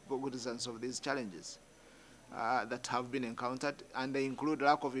need to take cognizance of these challenges that have been encountered, and they include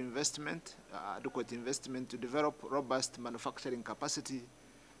lack of investment, adequate investment to develop robust manufacturing capacity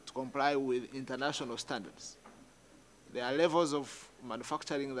to comply with international standards. There are levels of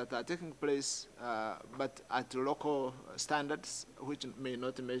manufacturing that are taking place, but at local standards, which may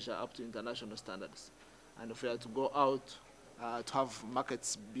not measure up to international standards. And if we are to go out to have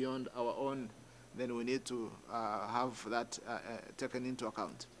markets beyond our own, then we need to have that taken into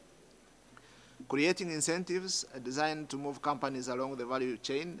account. Creating incentives designed to move companies along the value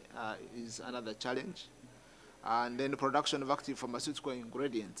chain is another challenge. And then production of active pharmaceutical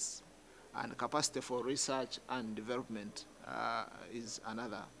ingredients and capacity for research and development is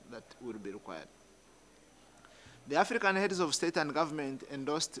another that will be required. The African heads of state and government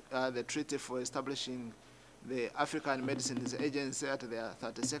endorsed the treaty for establishing the African Medicines Agency at their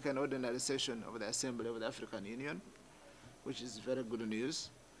 32nd ordinary session of the Assembly of the African Union, which is very good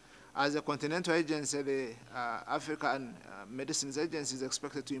news. As a continental agency, the African Medicines Agency is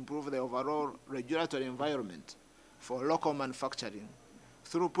expected to improve the overall regulatory environment for local manufacturing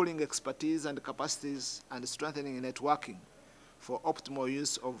through pooling expertise and capacities and strengthening networking for optimal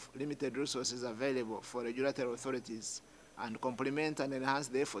use of limited resources available for regulatory authorities and complement and enhance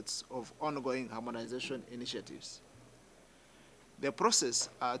the efforts of ongoing harmonization initiatives. The process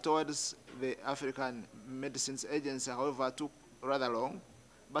towards the African Medicines Agency, however, took rather long,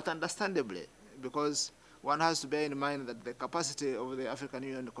 but understandably, because one has to bear in mind that the capacity of the African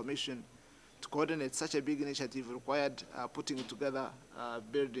Union Commission to coordinate such a big initiative required putting together,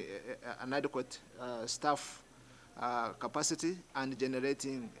 building an adequate staff capacity and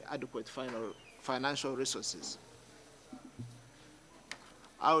generating adequate financial resources.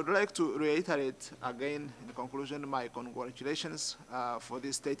 I would like to reiterate again, in conclusion, my congratulations for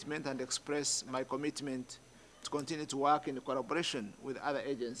this statement and express my commitment to continue to work in collaboration with other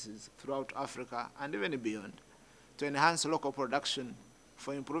agencies throughout Africa and even beyond to enhance local production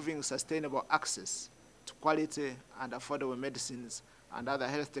for improving sustainable access to quality and affordable medicines and other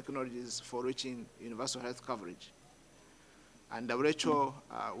health technologies for reaching universal health coverage. And WHO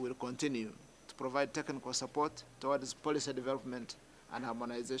will continue to provide technical support towards policy development and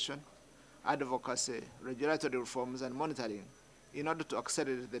harmonization, advocacy, regulatory reforms, and monitoring in order to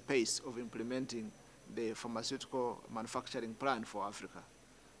accelerate the pace of implementing the pharmaceutical manufacturing plan for Africa.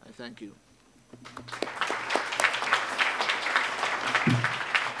 I thank you.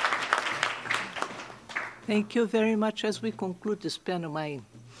 Thank you very much. As we conclude this panel, my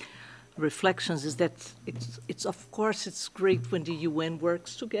reflections is that it's of course it's great when the UN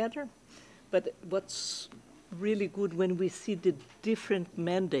works together, but what's really good when we see the different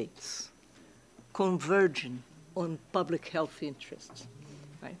mandates converging on public health interests,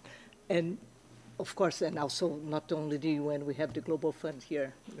 right? And of course, and also not only the UN, we have the Global Fund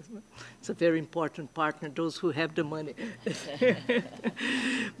here. It's a very important partner, those who have the money.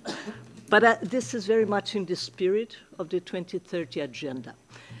 But this is very much in the spirit of the 2030 agenda.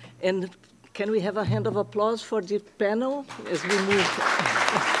 And can we have a hand of applause for the panel as we move?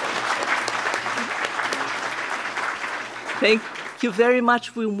 Thank you very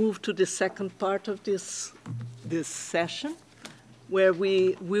much. We'll move to the second part of this session. where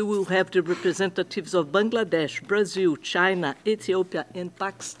we will have the representatives of Bangladesh, Brazil, China, Ethiopia, and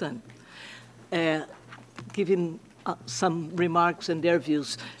Pakistan giving some remarks and their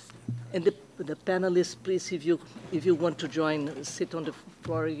views. And the panelists, please, if you want to join, sit on the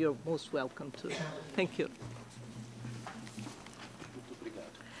floor, you're most welcome to. Thank you.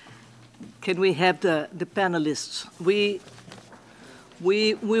 Can we have the panelists? We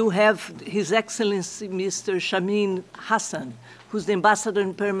will have His Excellency Mr. Shamin Hassan, who's the Ambassador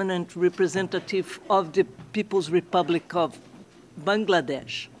and Permanent Representative of the People's Republic of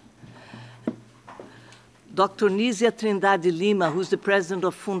Bangladesh. Dr. Nízia Trindade Lima, who's the President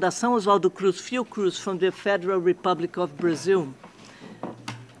of Fundação Oswaldo Cruz Fiocruz from the Federal Republic of Brazil.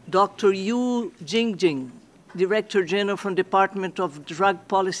 Dr. Yu Jingjing, Director General from Department of Drug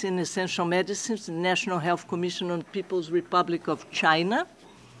Policy and Essential Medicines, National Health Commission on People's Republic of China.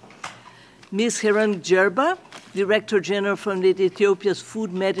 Ms. Herang Jerba, Director General from the Ethiopia's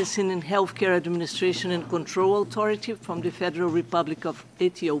Food, Medicine, and Healthcare Administration and Control Authority from the Federal Republic of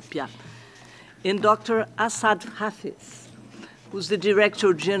Ethiopia. And Dr. Asad Hafiz, who's the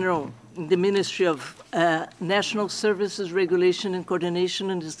Director General in the Ministry of National Services Regulation and Coordination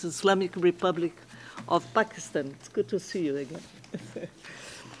in the Islamic Republic of Pakistan. It's good to see you again.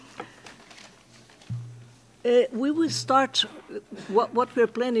 We will start, what we're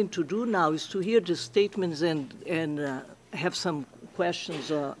planning to do now is to hear the statements and have some questions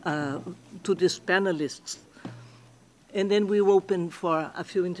to these panelists. And then we will open for a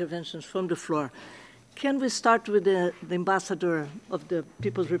few interventions from the floor. Can we start with the Ambassador of the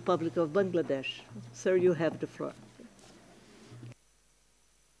People's Republic of Bangladesh? Sir, you have the floor.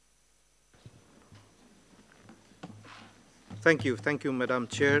 Thank you, Madam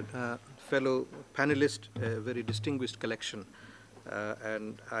Chair, fellow panelists, a very distinguished collection.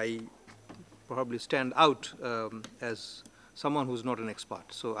 And I probably stand out as someone who's not an expert.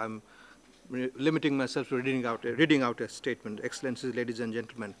 So I'm limiting myself to reading out a statement. Excellencies, ladies and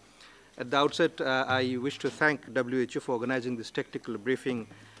gentlemen. At the outset, I wish to thank WHO for organizing this technical briefing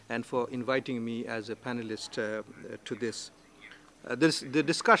and for inviting me as a panelist to this. The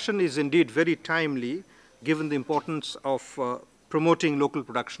discussion is indeed very timely, given the importance of promoting local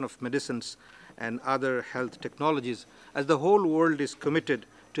production of medicines and other health technologies, as the whole world is committed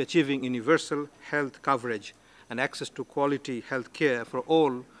to achieving universal health coverage and access to quality health care for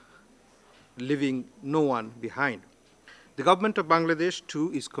all, leaving no one behind. The government of Bangladesh,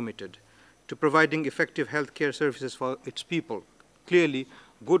 too, is committed to providing effective health care services for its people. Clearly,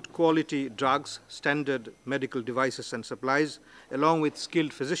 good quality drugs, standard medical devices and supplies, along with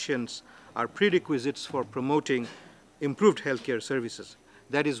skilled physicians, are prerequisites for promoting improved healthcare services.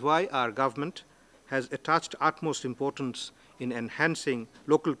 That is why our government has attached utmost importance in enhancing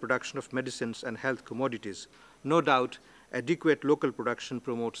local production of medicines and health commodities. No doubt, adequate local production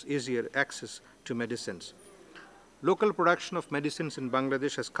promotes easier access to medicines. Local production of medicines in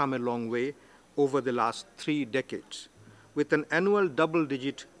Bangladesh has come a long way over the last 3 decades. With an annual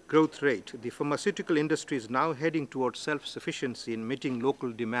double-digit growth rate, the pharmaceutical industry is now heading towards self-sufficiency in meeting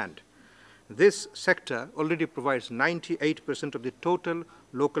local demand. This sector already provides 98% of the total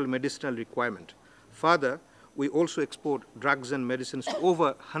local medicinal requirement. Further, we also export drugs and medicines to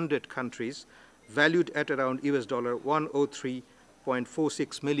over 100 countries, valued at around US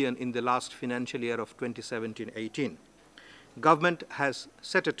 $103.46 million in the last financial year of 2017-18. Government has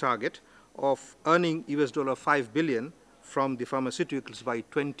set a target of earning US $5 billion from the pharmaceuticals by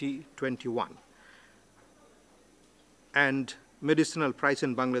 2021. And medicinal price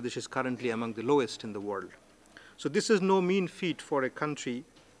in Bangladesh is currently among the lowest in the world. So this is no mean feat for a country,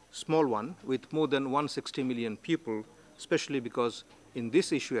 small one, with more than 160 million people, especially because in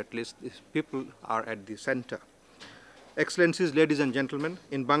this issue at least, these people are at the center. Excellencies, ladies and gentlemen,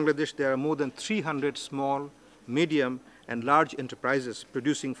 in Bangladesh there are more than 300 small, medium, and large enterprises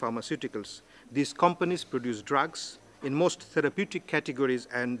producing pharmaceuticals. These companies produce drugs in most therapeutic categories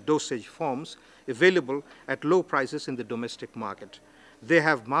and dosage forms available at low prices in the domestic market. They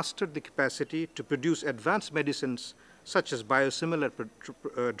have mastered the capacity to produce advanced medicines such as biosimilar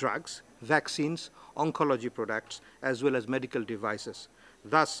drugs, vaccines, oncology products, as well as medical devices.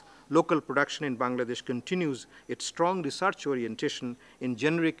 Thus, local production in Bangladesh continues its strong research orientation in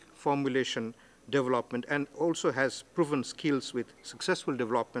generic formulation development and also has proven skills with successful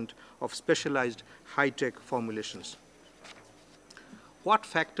development of specialized high-tech formulations. What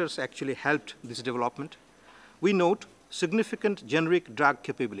factors actually helped this development? We note significant generic drug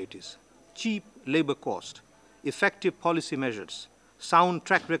capabilities, cheap labor cost, effective policy measures, sound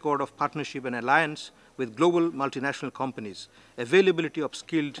track record of partnership and alliance with global multinational companies, availability of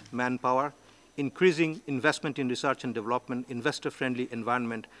skilled manpower, increasing investment in research and development, investor-friendly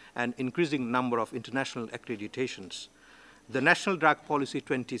environment, and increasing number of international accreditations. The National Drug Policy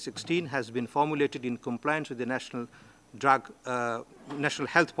 2016 has been formulated in compliance with the National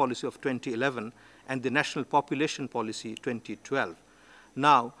Health Policy of 2011 and the National Population Policy 2012.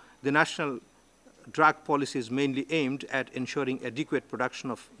 Now, the National Drug Policy is mainly aimed at ensuring adequate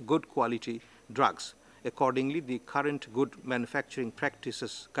production of good quality drugs. Accordingly, the current good manufacturing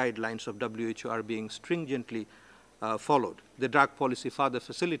practices guidelines of WHO are being stringently followed. The drug policy further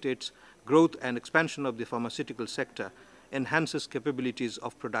facilitates growth and expansion of the pharmaceutical sector, enhances capabilities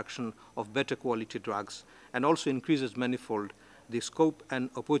of production of better quality drugs, and also increases manifold the scope and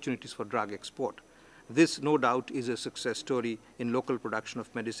opportunities for drug export. This, no doubt, is a success story in local production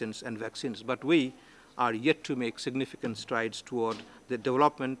of medicines and vaccines, but we are yet to make significant strides toward the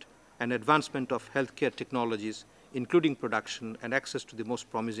development and advancement of healthcare technologies, including production and access to the most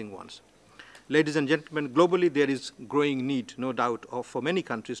promising ones. Ladies and gentlemen, globally there is growing need, no doubt, for many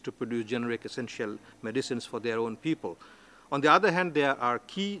countries to produce generic essential medicines for their own people. On the other hand, there are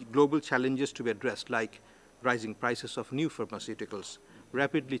key global challenges to be addressed, like rising prices of new pharmaceuticals,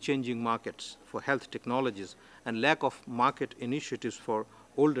 rapidly changing markets for health technologies, and lack of market initiatives for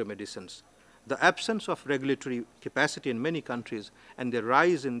older medicines. The absence of regulatory capacity in many countries and the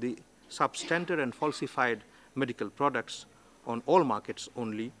rise in the substandard and falsified medical products on all markets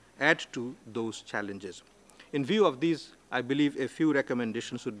only add to those challenges. In view of these, I believe a few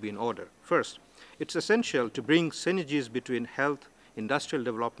recommendations would be in order. First, it's essential to bring synergies between health, industrial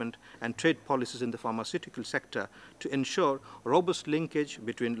development, and trade policies in the pharmaceutical sector to ensure robust linkage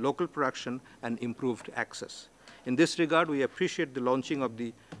between local production and improved access. In this regard, we appreciate the launching of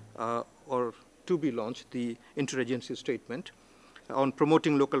the, or to be launched, the interagency statement on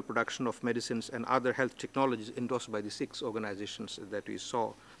promoting local production of medicines and other health technologies endorsed by the 6 organizations that we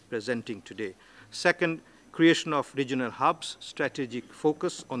saw presenting today. Second, creation of regional hubs, strategic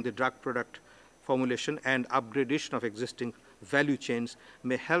focus on the drug product formulation and upgradation of existing value chains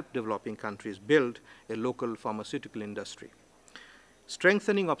may help developing countries build a local pharmaceutical industry.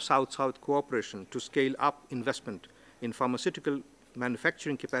 Strengthening of South-South cooperation to scale up investment in pharmaceutical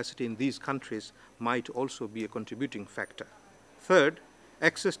manufacturing capacity in these countries might also be a contributing factor. Third,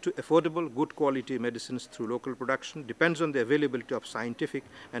 access to affordable, good quality medicines through local production depends on the availability of scientific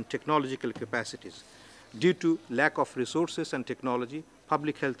and technological capacities. Due to lack of resources and technology,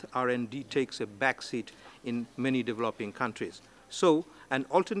 public health R&D takes a backseat in many developing countries. So, an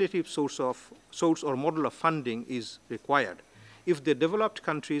alternative source or model of funding is required. If the developed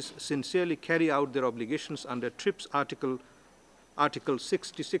countries sincerely carry out their obligations under TRIPS Article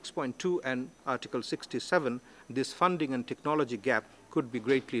 66.2 and Article 67, this funding and technology gap could be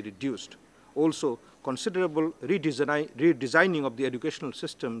greatly reduced. Also, considerable redesigning of the educational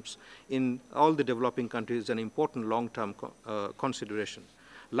systems in all the developing countries is an important long-term consideration.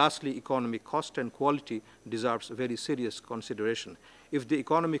 Lastly, economic cost and quality deserves very serious consideration. If the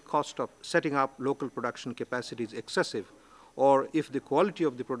economic cost of setting up local production capacity is excessive, or if the quality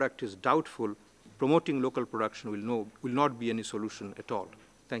of the product is doubtful, promoting local production will not be any solution at all.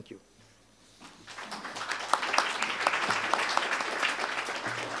 Thank you.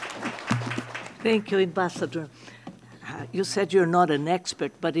 Thank you, Ambassador. You said you're not an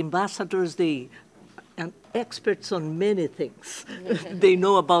expert, but ambassadors, they are experts on many things. They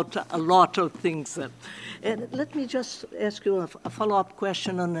know about a lot of things. And let me just ask you a follow-up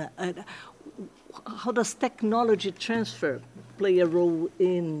question on how does technology transfer play a role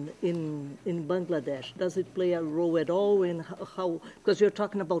in Bangladesh? Does it play a role at all? And how, because you're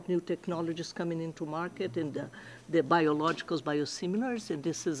talking about new technologies coming into market and the biologicals, biosimilars, and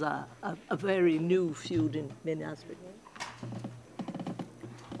this is a very new field in many aspects.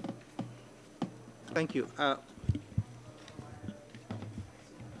 Thank you.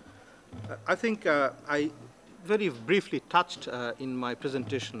 I think I very briefly touched in my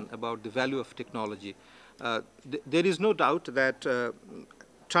presentation about the value of technology. There is no doubt that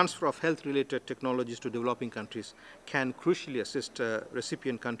transfer of health-related technologies to developing countries can crucially assist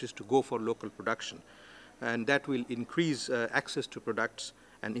recipient countries to go for local production, and that will increase access to products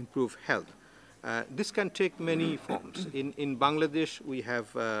and improve health. This can take many forms. In Bangladesh, we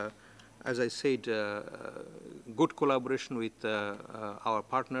have, as I said, good collaboration with our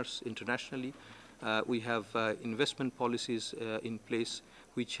partners internationally. We have investment policies in place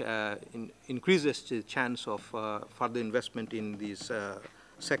which increases the chance of further investment in this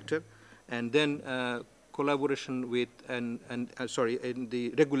sector, and then collaboration with in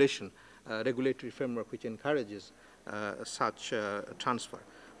the regulatory framework which encourages such transfer.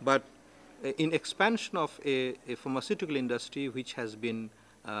 But in expansion of a pharmaceutical industry which has been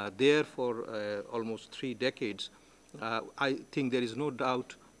there for almost 3 decades, I think there is no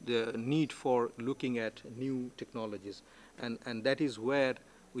doubt the need for looking at new technologies. And that is where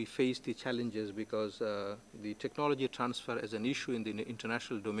we face the challenges, because the technology transfer as an issue in the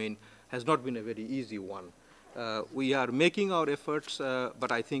international domain has not been a very easy one. We are making our efforts,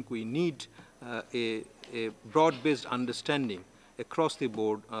 but I think we need a broad-based understanding across the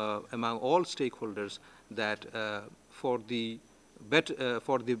board among all stakeholders that for the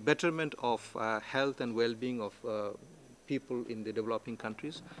betterment of health and well-being of people in the developing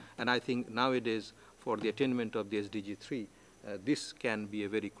countries, and I think nowadays for the attainment of the SDG 3, this can be a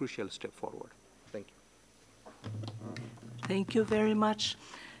very crucial step forward. Thank you. Thank you very much.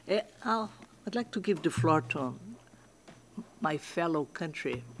 I'd like to give the floor to my fellow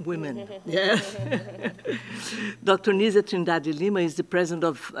country women. Yeah. Dr. Nisa Trindade Lima is the president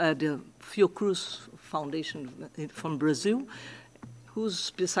of the Fiocruz Foundation from Brazil,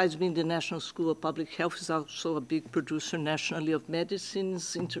 who's, besides being the National School of Public Health, is also a big producer nationally of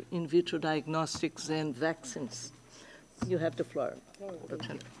medicines, in vitro diagnostics, and vaccines. You have the floor.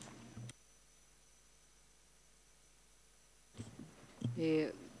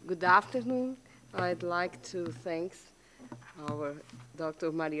 Good afternoon. I'd like to thank our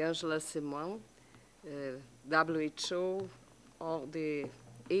Dr. Mariangela Simão, WHO, all the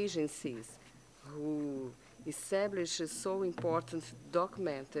agencies who established a so important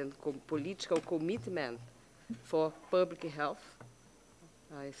document and political commitment for public health.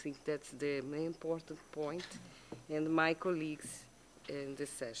 I think that's the main important point, and my colleagues in this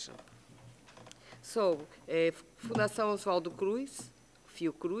session. So, Fundação Oswaldo Cruz,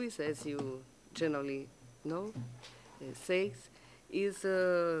 Fiocruz, as you generally know, says, is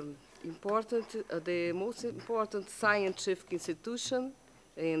important, the most important scientific institution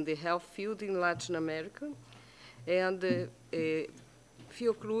in the health field in Latin America, and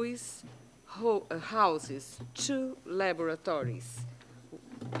Fiocruz houses 2 laboratories,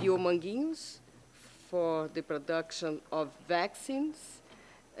 Biomanguinhos for the production of vaccines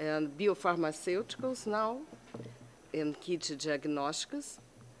and biopharmaceuticals now, and kit diagnostics,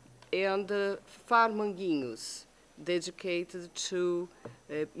 and Farmanguinhos, dedicated to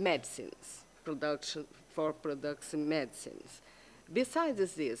medicines, production medicines.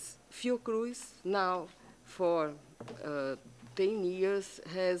 Besides this, Fiocruz now for 10 years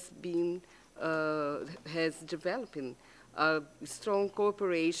has developing a strong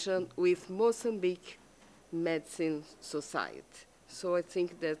cooperation with Mozambique Medicine Society. So I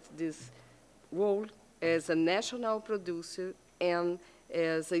think that this role as a national producer and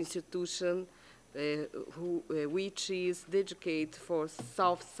as an institution which is dedicated for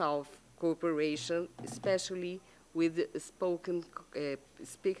South-South cooperation, especially with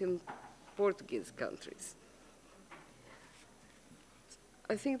speaking Portuguese countries.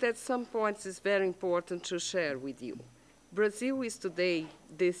 I think that some points is very important to share with you. Brazil is today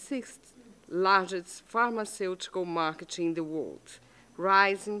the 6th largest pharmaceutical market in the world,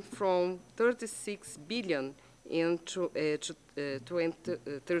 rising from 36 billion in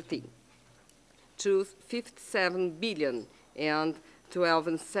 2013 to 57 billion in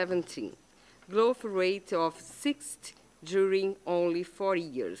 2017. Growth rate of 60 during only 4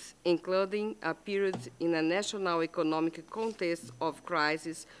 years, including a period in a national economic context of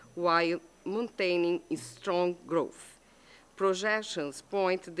crisis while maintaining strong growth. Projections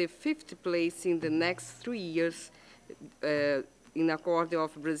point to the 5th place in the next 3 years in accord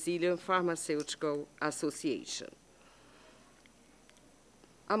of Brazilian Pharmaceutical Association.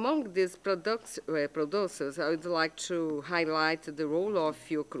 Among these producers, I would like to highlight the role of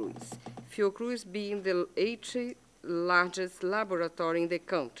Fiocruz. Fiocruz being the 8th largest laboratory in the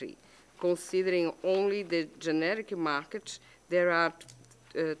country. Considering only the generic market, there are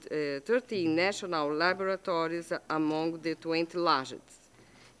 13 national laboratories among the 20 largest,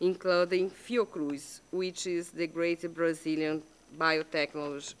 including Fiocruz, which is the great Brazilian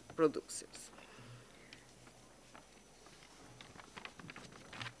biotechnology producers.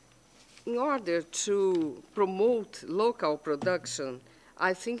 In order to promote local production,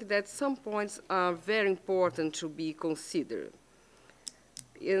 I think that some points are very important to be considered.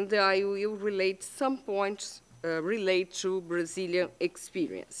 And I will relate some points relate to Brazilian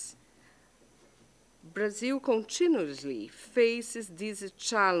experience. Brazil continuously faces these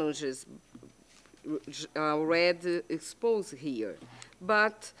challenges already exposed here,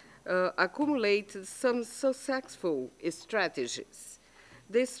 but accumulated some successful strategies.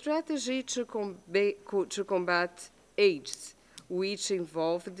 The strategy to combat AIDS, which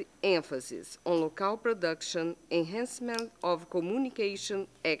involved emphasis on local production, enhancement of communication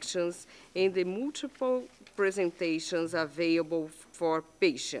actions, and the multiple representations available for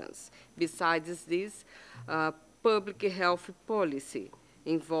patients. Besides this, public health policy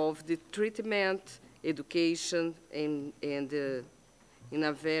involves the treatment, education, and in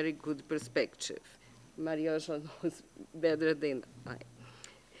a very good perspective. Maria knows better than I.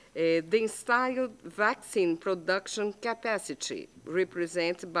 The installed vaccine production capacity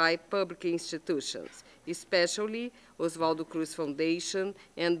represented by public institutions, especially Oswaldo Cruz Foundation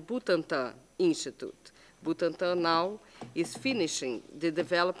and Butantan Institute. Butantan now is finishing the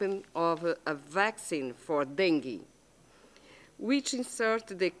development of a vaccine for dengue, which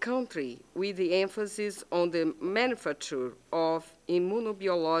inserts the country with the emphasis on the manufacture of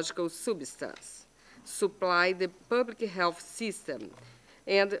immunobiological substance, supply the public health system,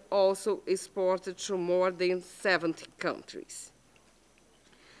 and also exported to more than 70 countries.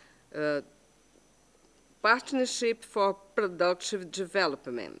 Partnership for Productive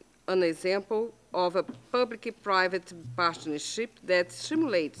Development, an example of a public-private partnership that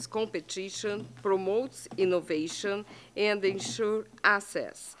stimulates competition, promotes innovation, and ensures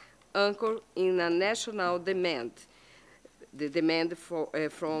access, anchored in a national demand, the demand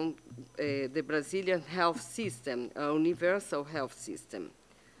from the Brazilian health system, a universal health system,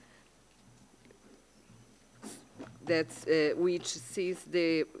 which sees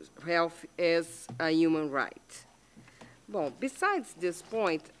the health as a human right. Well, besides this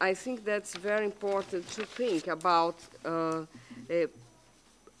point, I think that's very important to think about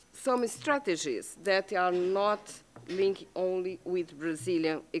some strategies that are not linked only with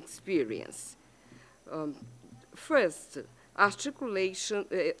Brazilian experience. First, articulation,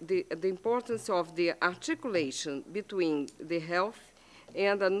 the importance of the articulation between the health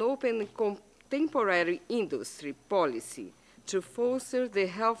and an open contemporary industry policy to foster the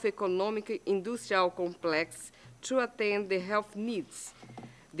health economic industrial complex to attend the health needs.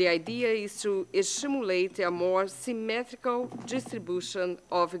 The idea is to stimulate a more symmetrical distribution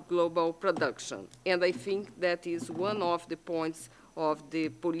of global production. And I think that is one of the points of the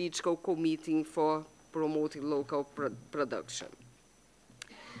political committee for promoting local production.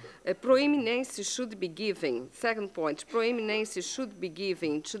 Proeminence should be given, second point, proeminence should be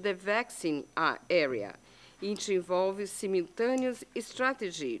given to the vaccine area. It involves simultaneous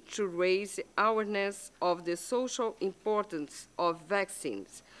strategy to raise awareness of the social importance of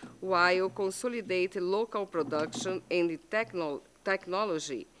vaccines, while consolidating local production and the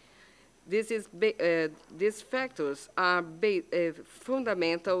technology. These factors are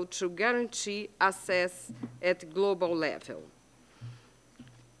fundamental to guarantee access at global level.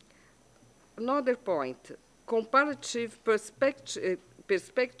 Another point, comparative perspective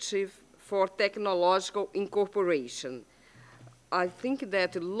for technological incorporation. I think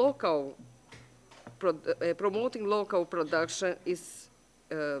that promoting local production is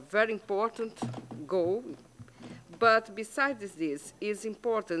a very important goal, but besides this, it is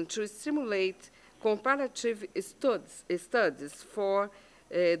important to stimulate comparative studies for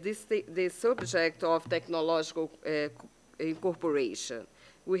the subject of technological incorporation.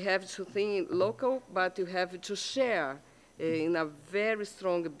 We have to think local, but you have to share in a very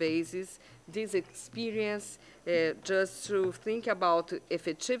strong basis this experience just to think about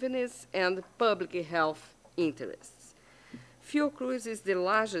effectiveness and public health interests. Fiocruz is the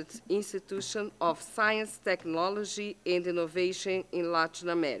largest institution of science, technology, and innovation in Latin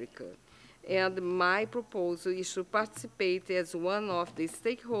America. And my proposal is to participate as one of the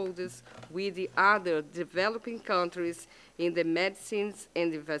stakeholders with the other developing countries in the medicines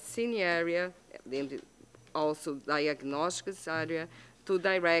and the vaccine area, and also diagnostics area, to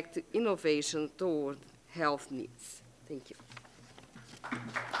direct innovation toward health needs. Thank you.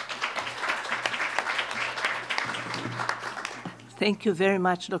 Thank you very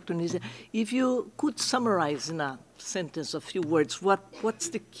much, Dr. Nizia. If you could summarize in a sentence, a few words, what's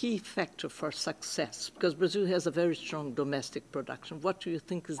the key factor for success? Because Brazil has a very strong domestic production. What do you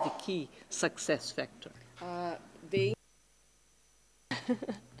think is the key success factor?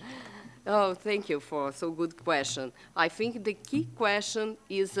 Oh, thank you for so good question. I think the key question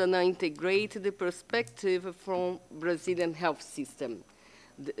is an integrated perspective from Brazilian health system.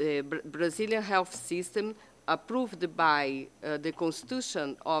 The Brazilian health system, approved by the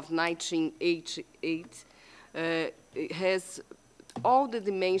Constitution of 1988, has all the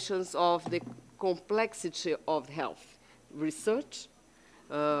dimensions of the complexity of health: research,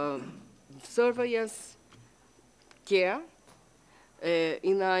 surveillance, care,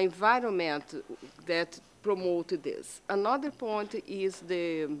 in an environment that promotes this. Another point is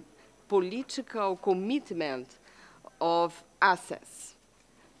the political commitment of access.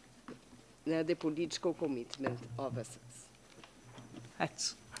 The political commitment of access.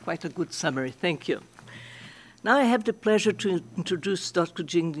 That's quite a good summary. Thank you. Now I have the pleasure to introduce Dr.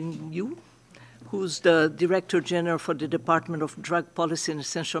 Jingling Yu, who's the Director General for the Department of Drug Policy and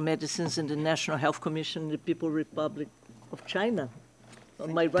Essential Medicines in the National Health Commission in the People's Republic of China,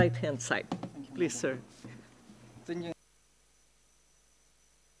 on my right-hand side. Please, sir.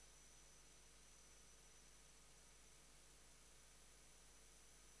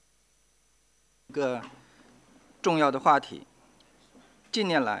 一个重要的话题。近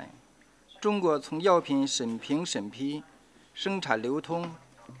年来，中国从药品审评审批、生产流通、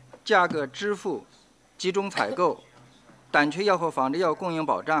价格支付、集中采购、胆怯药和仿制药供应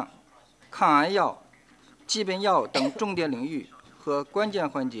保障、抗癌药、基本药等重点领域和关键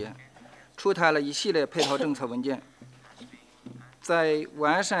环节，出台了一系列配套政策文件，在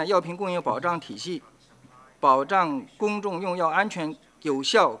完善药品供应保障体系、保障公众用药安全有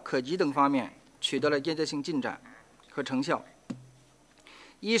效可及等方面取得了阶段性进展和成效。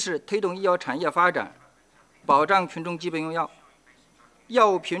一是推动医药产业发展，保障群众基本用药，药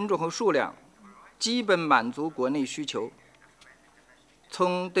物品种和数量基本满足国内需求。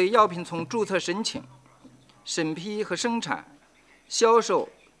对药品从注册申请、审批和生产、销售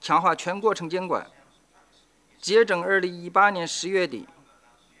强化全过程监管。截整2018年10月底，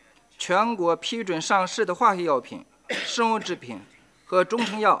全国批准上市的化学药品、生物制品和中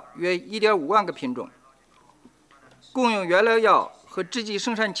成药约1.5万个品种，共用原料药和制剂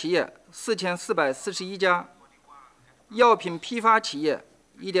生产企业4441家，药品批发企业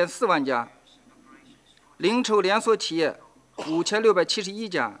1.4万家，零售连锁企业5671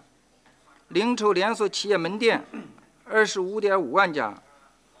家，零售连锁企业门店25.5万家，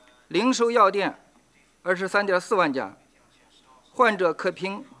零售药店23.4万家，患者可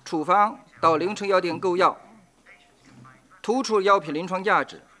凭处方到零售药店购药。突出药品临床价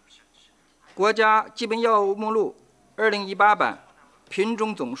值。国家基本药物目录2018版品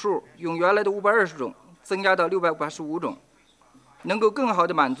种总数由原来的520种增加到685种，能够更好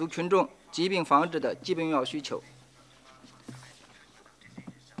地满足群众疾病防治的基本用药需求。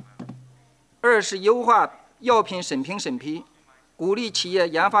二是优化药品审评审批，鼓励企业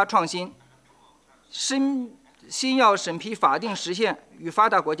研发创新。新药审批法定时限与发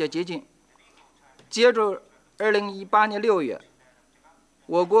达国家接近。接着2018年6月，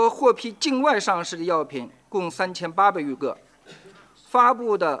我国获批境外上市的药品共3800余个，发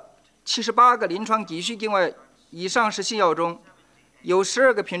布的78个临床急需境外已上市新药中，有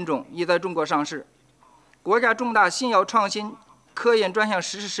12个品种已在中国上市。国家重大新药创新科研专项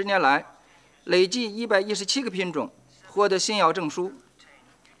实施10年来，累计117个品种获得新药证书。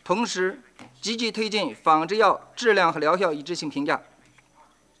同时，积极推进仿制药质量和疗效一致性评价。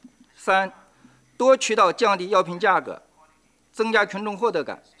3. 多渠道降低药品价格，增加群众获得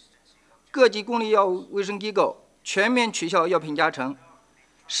感。各级公立药物卫生机构全面取消药品加成，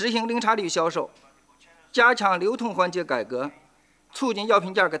实行零差率销售，加强流通环节改革，促进药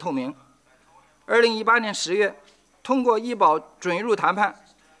品价格透明。2018年10月，通过医保准入谈判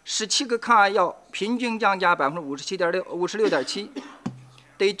，17个抗癌药平均降价56.7%，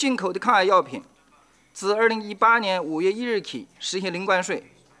对进口的抗癌药品，自2018年5月1日起实行零关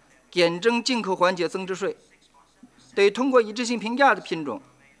税，减征进口环节增值税。对通过一致性评价的品种，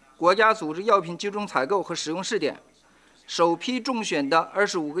国家组织药品集中采购和使用试点，首批中选的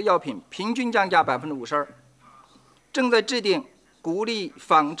25个药品平均降价52%。正在制定鼓励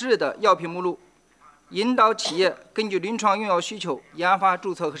仿制的药品目录，引导企业根据临床用药需求研发、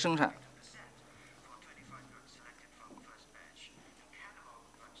注册和生产。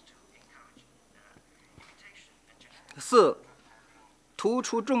4. 突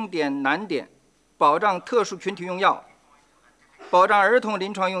出重点难点，保障特殊群体用药，保障儿童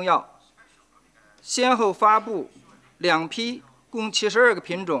临床用药。先后发布2批共72个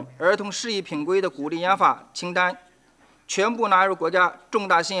品种儿童适宜品规的鼓励研发清单，全部纳入国家重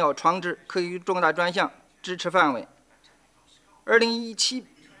大新药创制科学重大专项支持范围。2017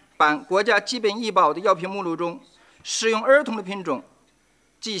版国家基本医保的药品目录中，适用儿童的品种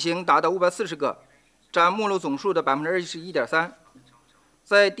剂型达到540个，占目录总数的21.3%。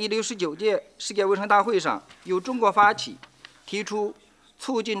在第69届世界卫生大会上，由中国发起，提出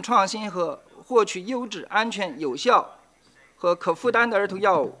促进创新和获取优质、安全、有效和可负担的儿童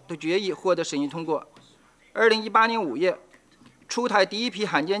药物的决议获得审议通过。2018年5月，出台第一批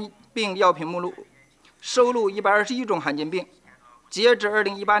罕见病药品目录，收录121种罕见病。截至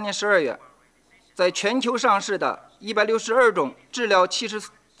2018年12月，在全球上市的162种治疗74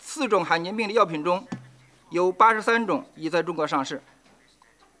种罕见病的药品中，有83种已在中国上市。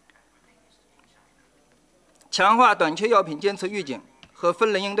强化短缺药品监测预警和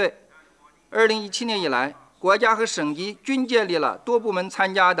分类应对。2017年以来，国家和省级均建立了多部门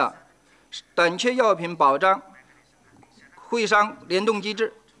参加的短缺药品保障会商联动机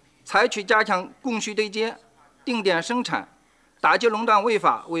制，采取加强供需对接、定点生产、打击垄断违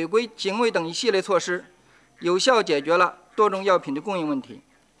法违规行为等一系列措施，有效解决了多种药品的供应问题。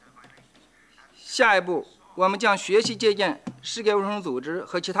下一步，我们将学习借鉴世界卫生组织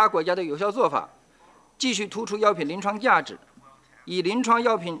和其他国家的有效做法，继续突出药品临床价值，以临床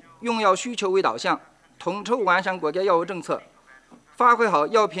药品用药需求为导向，统筹完善国家药物政策，发挥好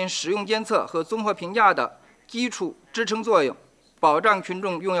药品使用监测和综合评价的基础支撑作用，保障群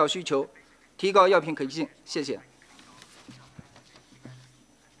众用药需求，提高药品可及性。谢谢。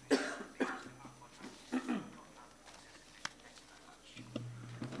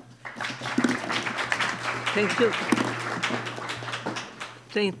Thank you.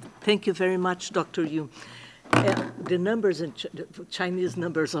 Thank you very much, Dr. Yu. The numbers in the Chinese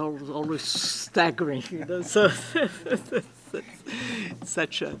numbers are always staggering, you know, so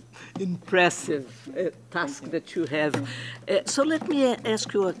such an impressive task that you have. So let me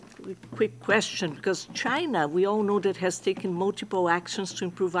ask you a quick question, because China, we all know that has taken multiple actions to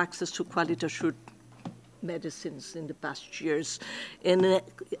improve access to quality assured medicines in the past years, and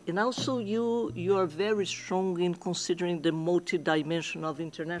also you are very strong in considering the multi-dimension of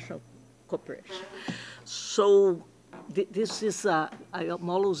international cooperation. So this is I am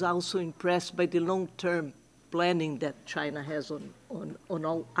always also impressed by the long-term planning that China has on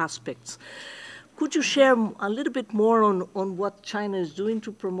all aspects. Could you share a little bit more on what China is doing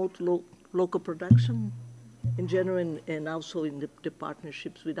to promote local production in general and also in the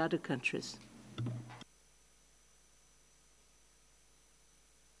partnerships with other countries?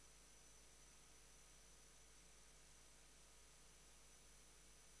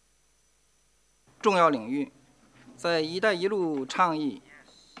《重要领域，在“一带一路”倡议、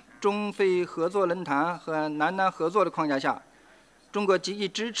中非合作论坛和南南合作的框架下，中国积极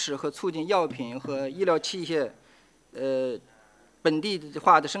支持和促进药品和医疗器械本地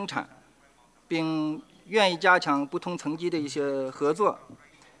化的生产，并愿意加强不同层级的一些合作。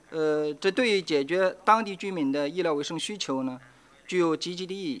这对于解决当地居民的医疗卫生需求呢，具有积极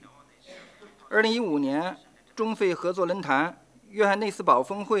的意义。2015年，中非合作论坛约翰内斯堡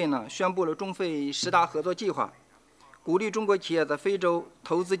峰会呢宣布了中非10大合作计划，鼓励中国企业在非洲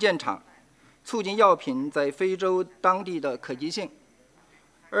投资建厂，促进药品在非洲当地的可及性。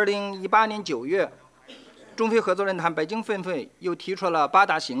2018年9月，中非合作论坛北京分会又提出了8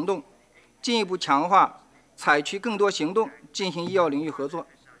大行动，进一步强化采取更多行动进行医药领域合作。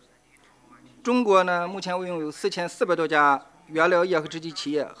中国呢目前拥有4400多家原料业和制剂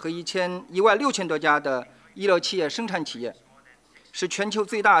企业和16000多家的医疗器械生产企业，是全球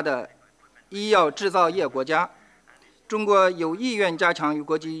最大的医药制造业国家。中国有意愿加强与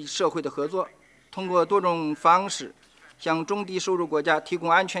国际社会的合作，通过多种方式向中低收入国家提供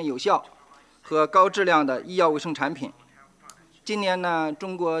安全有效和高质量的医药卫生产品。今年呢，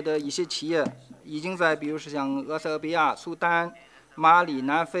中国的一些企业已经在比如说像俄塞俄比亚、苏丹、马里、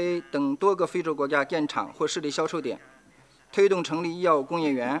南非等多个非洲国家建厂或设立销售点，推动成立医药工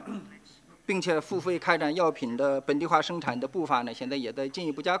业园，并且付费开展药品的本地化生产的步伐呢，现在也在进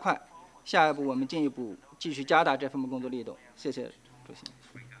一步加快。下一步我们进一步继续加大这方面工作力度。谢谢主席。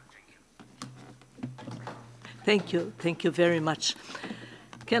Thank you very much.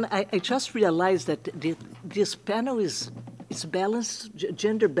 I just realized that this panel is balanced,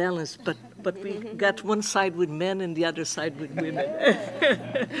 gender balanced, but we got one side with men and the other side with women.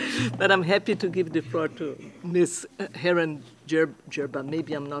 But I'm happy to give the floor to Ms. Heron Jerba.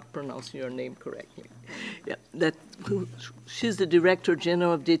 Maybe I'm not pronouncing your name correctly. Yeah, she's the Director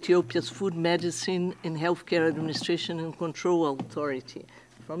General of the Ethiopia's Food, Medicine, and Healthcare Administration and Control Authority.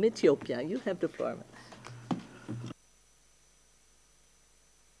 From Ethiopia, you have the floor.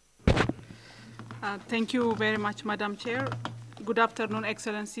 Thank you very much, Madam Chair. Good afternoon,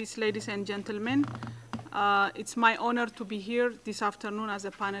 Excellencies, ladies and gentlemen. It's my honor to be here this afternoon as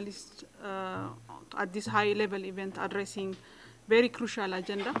a panelist at this high-level event addressing very crucial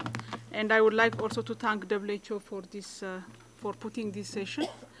agenda. And I would like also to thank WHO for this, for putting this session.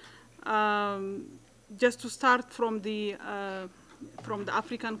 Just to start from the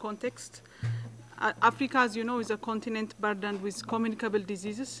African context, Africa, as you know, is a continent burdened with communicable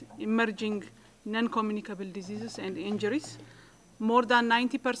diseases, emerging non-communicable diseases and injuries. More than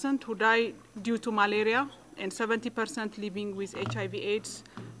 90% who die due to malaria and 70% living with HIV/AIDS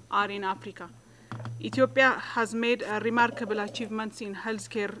are in Africa. Ethiopia has made remarkable achievements in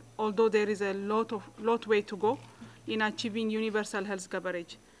healthcare, although there is a lot way to go in achieving universal health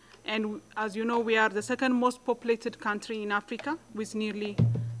coverage. And as you know, we are the second most populated country in Africa with nearly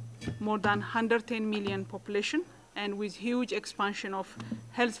more than 110 million population, and with huge expansion of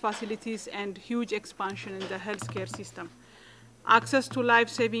health facilities and huge expansion in the healthcare system. Access to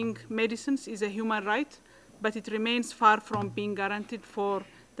life-saving medicines is a human right, but it remains far from being guaranteed for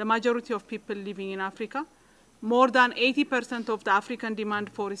the majority of people living in Africa. More than 80% of the African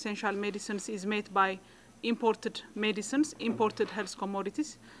demand for essential medicines is met by imported medicines, imported health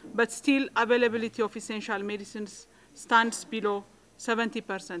commodities, but still availability of essential medicines stands below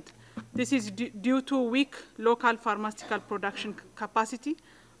 70%. This is due to weak local pharmaceutical production capacity,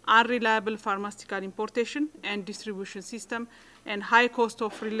 unreliable pharmaceutical importation and distribution system, and high cost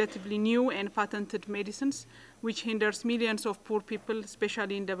of relatively new and patented medicines, which hinders millions of poor people,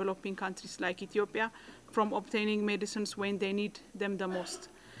 especially in developing countries like Ethiopia, from obtaining medicines when they need them the most.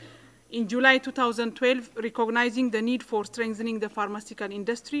 In July 2012, recognizing the need for strengthening the pharmaceutical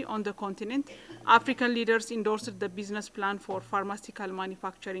industry on the continent, African leaders endorsed the Business Plan for Pharmaceutical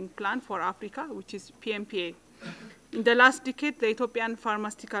Manufacturing Plan for Africa, which is PMPA. In the last decade, the Ethiopian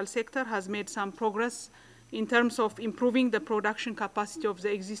pharmaceutical sector has made some progress in terms of improving the production capacity of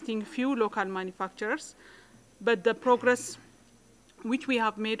the existing few local manufacturers, but the progress which we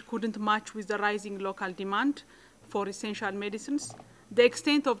have made couldn't match with the rising local demand for essential medicines, the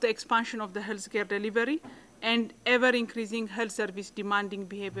extent of the expansion of the healthcare delivery, and ever-increasing health service demanding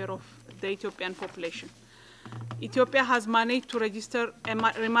behavior of the Ethiopian population. Ethiopia has managed to register a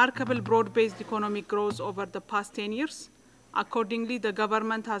remarkable broad-based economic growth over the past 10 years. Accordingly, the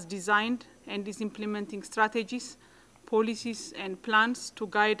government has designed and is implementing strategies, policies, and plans to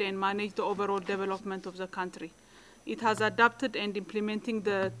guide and manage the overall development of the country. It has adopted and implementing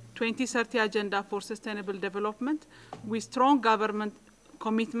the 2030 Agenda for Sustainable Development with strong government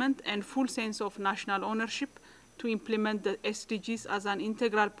commitment and full sense of national ownership to implement the SDGs as an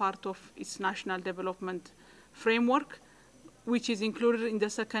integral part of its national development framework, which is included in the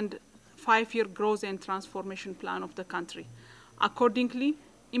second five-year growth and transformation plan of the country. Accordingly,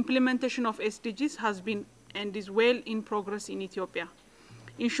 implementation of SDGs has been and is well in progress in Ethiopia.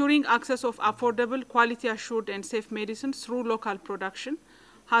 Ensuring access of affordable, quality-assured, and safe medicines through local production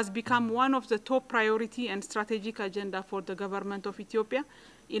has become one of the top priority and strategic agenda for the government of Ethiopia,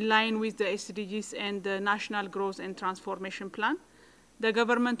 in line with the SDGs and the National Growth and Transformation Plan. The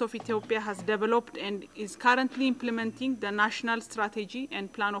government of Ethiopia has developed and is currently implementing the National Strategy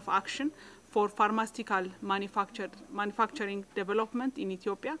and Plan of Action for Pharmaceutical Manufacturing Development in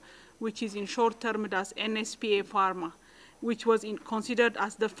Ethiopia, which is in short termed as NSPA Pharma, which was considered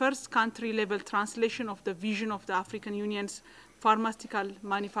as the first country-level translation of the vision of the African Union's Pharmaceutical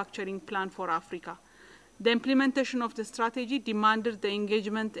Manufacturing Plan for Africa. The implementation of the strategy demanded the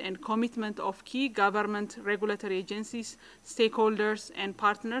engagement and commitment of key government regulatory agencies, stakeholders, and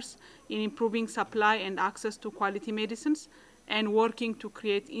partners in improving supply and access to quality medicines and working to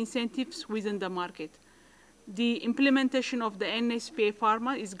create incentives within the market. The implementation of the NSPA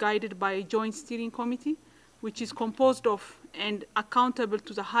Pharma is guided by a joint steering committee, which is composed of and accountable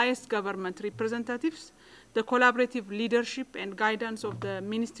to the highest government representatives. The collaborative leadership and guidance of the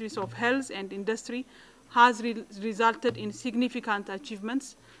Ministries of Health and Industry has resulted in significant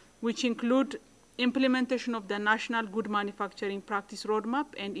achievements, which include implementation of the National Good Manufacturing Practice Roadmap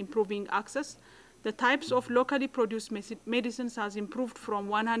and improving access. The types of locally produced medicines has improved from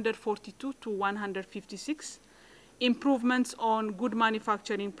 142 to 156. Improvements on Good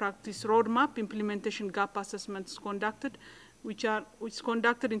Manufacturing Practice Roadmap implementation gap assessments conducted, which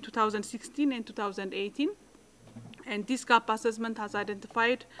conducted in 2016 and 2018. And this gap assessment has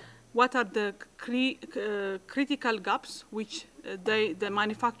identified what are the critical gaps which the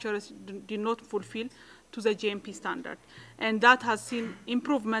manufacturers do not fulfill to the GMP standard. And that has seen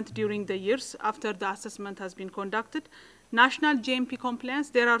improvement during the years after the assessment has been conducted. National GMP compliance,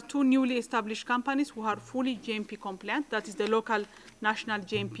 there are two newly established companies who are fully GMP compliant. That is the local national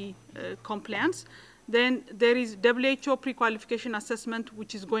GMP compliance. Then there is WHO pre-qualification assessment,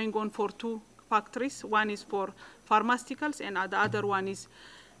 which is going on for two factories. One is for pharmaceuticals and the other one is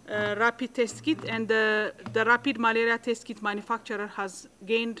rapid test kit, and the rapid malaria test kit manufacturer has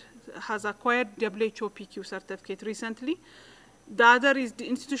acquired WHO PQ certificate recently. The other is the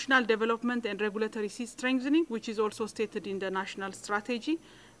institutional development and regulatory strengthening, which is also stated in the national strategy.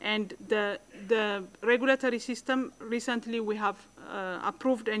 And the regulatory system, recently we have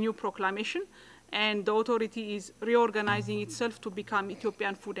approved a new proclamation, and the authority is reorganizing itself to become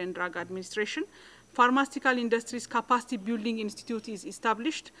Ethiopian Food and Drug Administration. Pharmaceutical Industries Capacity Building Institute is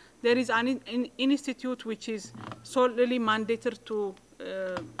established. There is an institute which is solely mandated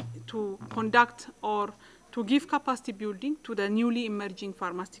to conduct or to give capacity building to the newly emerging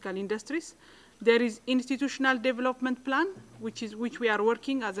pharmaceutical industries. There is institutional development plan, which we are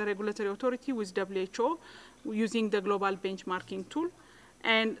working as a regulatory authority with WHO using the global benchmarking tool,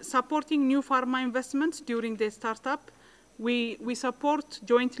 and supporting new pharma investments during the startup. We support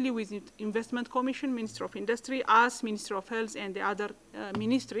jointly with Investment Commission, Minister of Industry, us, Minister of Health, and the other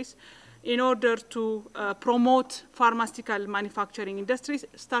ministries in order to promote pharmaceutical manufacturing industries,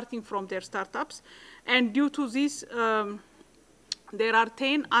 starting from their startups. And due to this, there are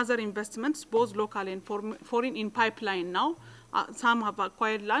 10 other investments, both local and foreign, in pipeline now. Some have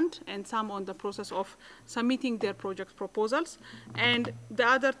acquired land, and some on the process of submitting their project proposals. And the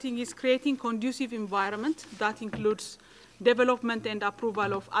other thing is creating conducive environment that includes development and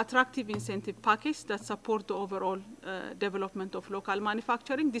approval of attractive incentive packages that support the overall development of local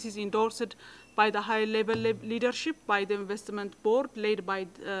manufacturing. This is endorsed by the high-level leadership, by the investment board, led by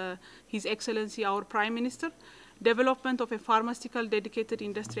His Excellency, our Prime Minister. Development of a pharmaceutical dedicated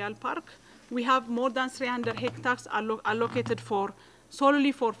industrial park. We have more than 300 hectares allocated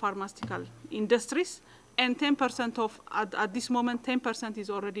solely for pharmaceutical industries, and 10% of, at this moment, 10% is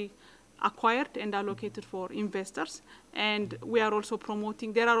already acquired and allocated for investors. And we are also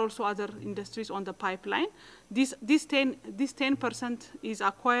promoting, there are also other industries on the pipeline. This 10% is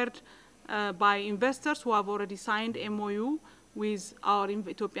acquired by investors who have already signed MOU with our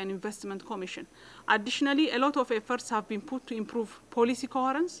Ethiopian Investment Commission. Additionally, a lot of efforts have been put to improve policy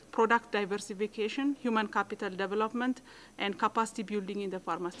coherence, product diversification, human capital development, and capacity building in the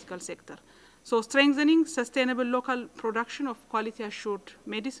pharmaceutical sector. So strengthening sustainable local production of quality-assured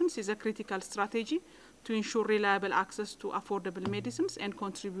medicines is a critical strategy to ensure reliable access to affordable medicines and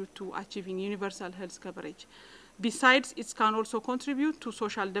contribute to achieving universal health coverage. Besides, it can also contribute to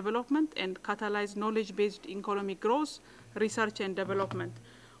social development and catalyze knowledge-based economic growth, research and development.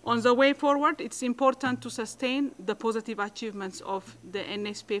 On the way forward, it's important to sustain the positive achievements of the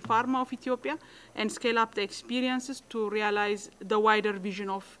NSP Pharma of Ethiopia and scale up the experiences to realize the wider vision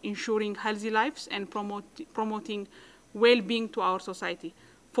of ensuring healthy lives and promoting well-being to our society.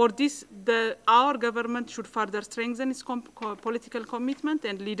 For this, our government should further strengthen its political commitment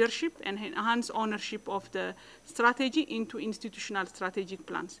and leadership and enhance ownership of the strategy into institutional strategic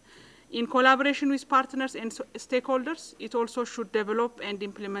plans. In collaboration with partners and stakeholders, it also should develop and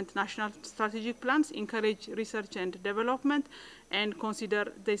implement national strategic plans, encourage research and development, and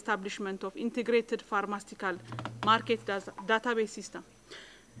consider the establishment of integrated pharmaceutical market database system.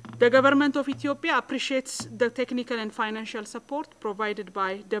 The government of Ethiopia appreciates the technical and financial support provided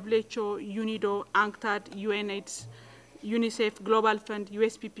by WHO, UNIDO, UNCTAD, UNAIDS, UNICEF, Global Fund,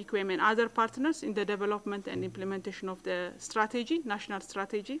 USPPQM, and other partners in the development and implementation of the strategy, national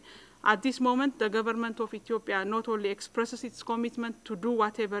strategy. At this moment, the government of Ethiopia not only expresses its commitment to do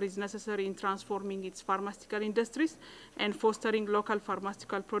whatever is necessary in transforming its pharmaceutical industries and fostering local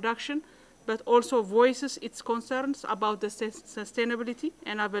pharmaceutical production, but also voices its concerns about the sustainability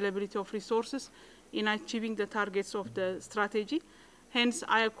and availability of resources in achieving the targets of the strategy. Hence,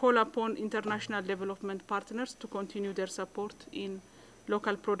 I call upon international development partners to continue their support in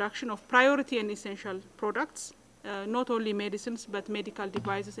local production of priority and essential products, not only medicines, but medical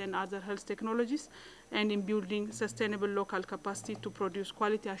devices and other health technologies, and in building sustainable local capacity to produce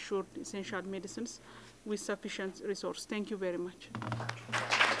quality-assured essential medicines with sufficient resource. Thank you very much.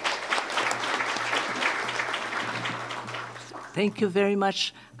 Thank you very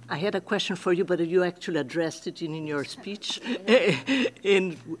much. I had a question for you, but you actually addressed it in your speech,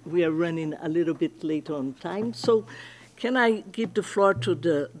 and we are running a little bit late on time. So can I give the floor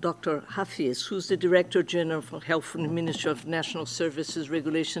to Dr. Hafiz, who's the Director General for Health in the Ministry of National Services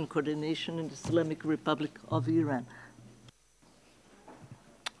Regulation Coordination in the Islamic Republic of Iran?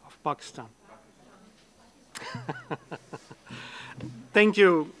 Of Pakistan. Thank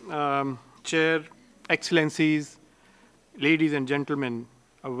you, Chair, Excellencies, ladies and gentlemen.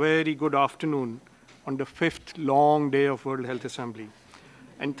 A very good afternoon on the 5th long day of World Health Assembly.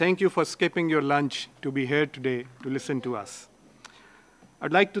 And thank you for skipping your lunch to be here today to listen to us.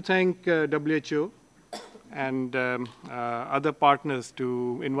 I'd like to thank WHO and other partners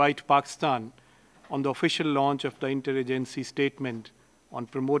to invite Pakistan on the official launch of the interagency statement on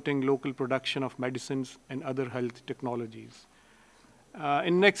promoting local production of medicines and other health technologies.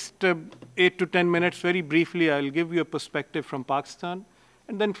 In next 8 to 10 minutes, very briefly, I'll give you a perspective from Pakistan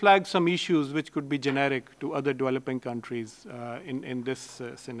and then flag some issues which could be generic to other developing countries in this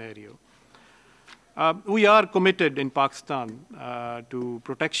scenario. We are committed in Pakistan to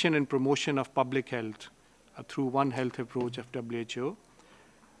protection and promotion of public health through One Health approach of WHO,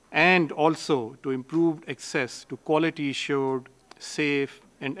 and also to improved access to quality-assured, safe,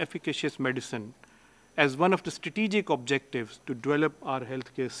 and efficacious medicine as one of the strategic objectives to develop our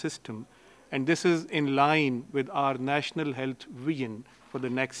healthcare system. And this is in line with our national health vision for the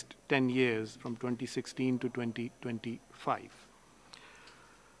next 10 years from 2016 to 2025.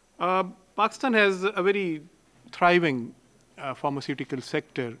 Pakistan has a very thriving pharmaceutical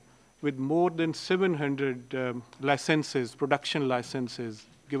sector with more than 700 licenses, production licenses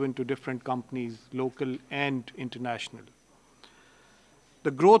given to different companies, local and international.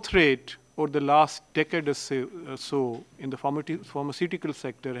 The growth rate over the last decade or so in the pharmaceutical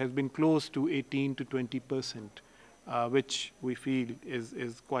sector has been close to 18 to 20%, which we feel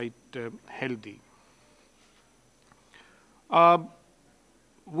is quite healthy.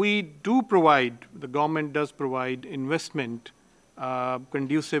 We do provide, the government does provide investment,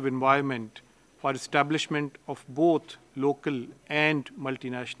 conducive environment for establishment of both local and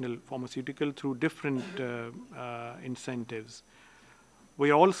multinational pharmaceutical through different incentives. We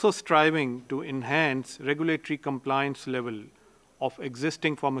are also striving to enhance regulatory compliance level of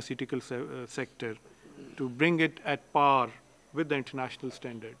existing pharmaceutical sector to bring it at par with the international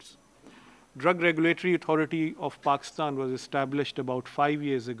standards. Drug Regulatory Authority of Pakistan was established about 5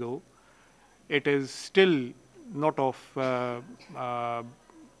 years ago. It is still not of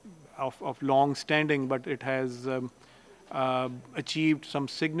long standing, but it has achieved some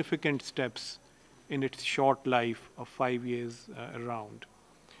significant steps in its short life of 5 years around.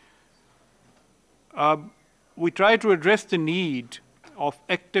 We try to address the need of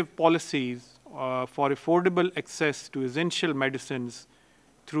active policies for affordable access to essential medicines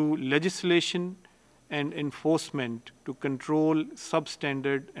through legislation and enforcement to control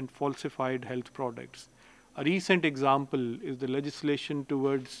substandard and falsified health products. A recent example is the legislation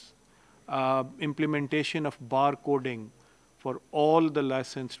towards implementation of barcoding for all the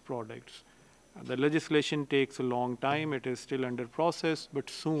licensed products. The legislation takes a long time. It is still under process, but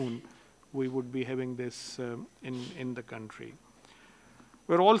soon we would be having this in the country.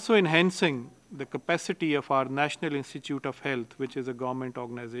 We're also enhancing the capacity of our National Institute of Health, which is a government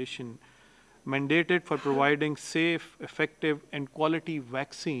organization mandated for providing safe, effective, and quality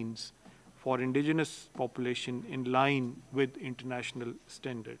vaccines for indigenous population in line with international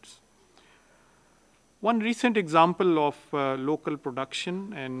standards. One recent example of local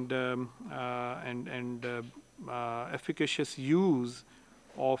production and efficacious use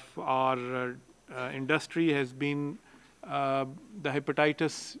of our industry has been the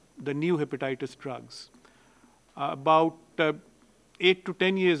new hepatitis drugs. About 8 to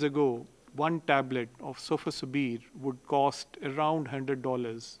 10 years ago, one tablet of sofosbuvir would cost around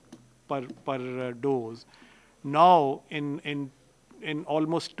 $100 per dose. Now, in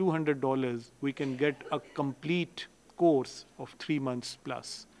almost $200, we can get a complete course of 3 months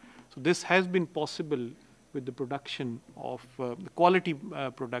plus. So this has been possible with the production of the quality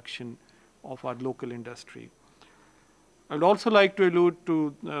production of our local industry. I would also like to allude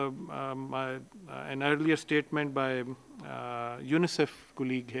to an earlier statement by UNICEF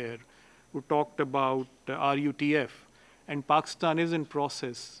colleague here who talked about RUTF, and Pakistan is in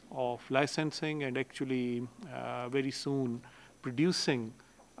process of licensing and actually very soon producing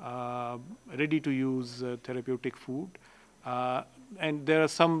ready-to-use therapeutic food. And there are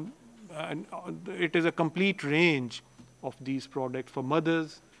some, it is a complete range of these products for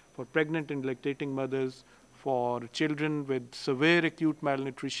mothers, for pregnant and lactating mothers, for children with severe acute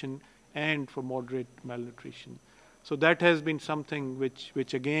malnutrition, and for moderate malnutrition. So that has been something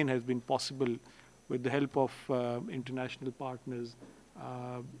which again has been possible with the help of international partners,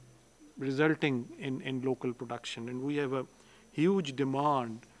 resulting in local production. And we have a huge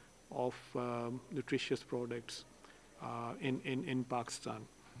demand of nutritious products in Pakistan.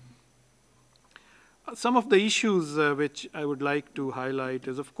 Some of the issues which I would like to highlight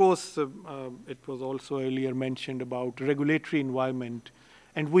is, of course, it was also earlier mentioned about regulatory environment,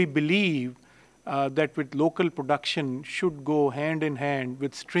 and we believe that with local production should go hand in hand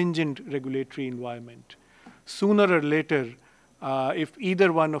with stringent regulatory environment. Sooner or later, if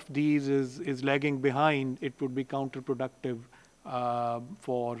either one of these is lagging behind, it would be counterproductive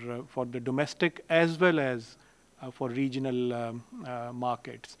for the domestic as well as for regional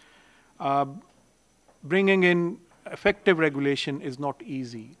markets. Bringing in effective regulation is not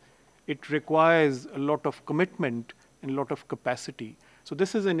easy. It requires a lot of commitment and a lot of capacity. So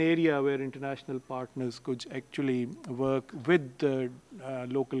this is an area where international partners could actually work with the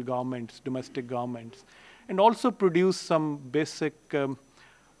local governments, domestic governments, and also produce some basic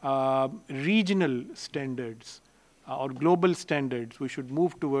regional standards or global standards. We should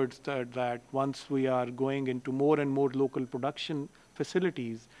move towards that once we are going into more and more local production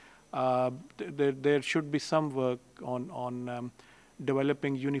facilities. There should be some work on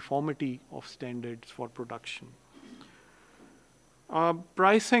developing uniformity of standards for production.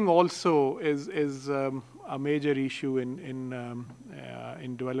 Pricing also is a major issue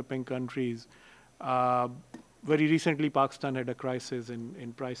in developing countries. Very recently, Pakistan had a crisis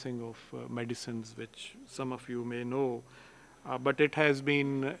in pricing of medicines, which some of you may know. but it has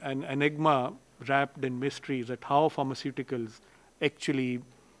been an enigma wrapped in mysteries at how pharmaceuticals actually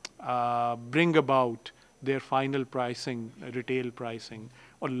bring about their final pricing, retail pricing.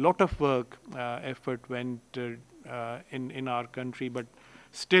 A lot of work, effort went in our country, but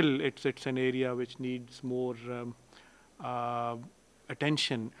still it's an area which needs more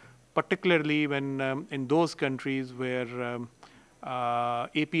attention, particularly when in those countries where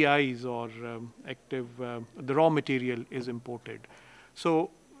APIs or the raw material is imported.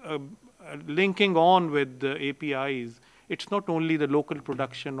 So linking on with the APIs, it's not only the local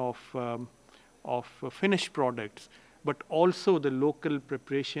production of finished products, but also the local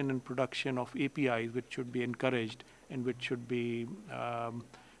preparation and production of APIs, which should be encouraged and which should be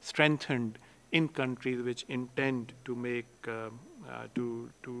strengthened in countries which intend to make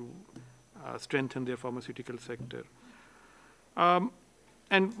strengthen their pharmaceutical sector.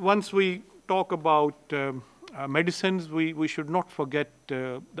 And once we talk about medicines, we should not forget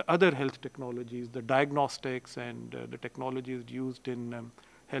the other health technologies, the diagnostics and the technologies used in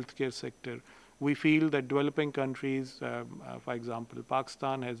healthcare sector. We feel that developing countries, for example,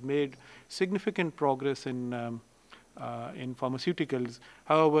 Pakistan has made significant progress in pharmaceuticals.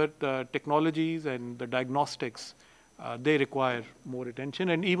 However, the technologies and the diagnostics, they require more attention,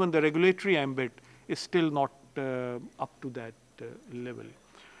 and even the regulatory ambit is still not up to that level.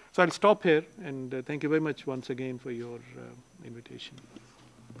 So I'll stop here, and thank you very much once again for your invitation.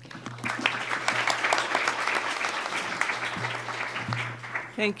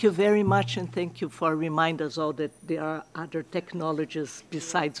 Thank you very much, and thank you for reminding us all that there are other technologies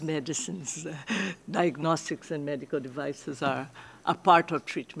besides medicines. Diagnostics and medical devices are a part of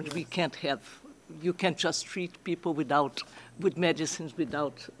treatment. You can't just treat people with medicines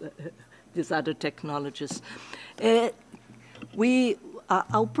without these other technologies.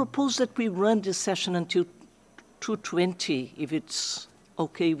 I'll propose that we run this session until 2:20, if it's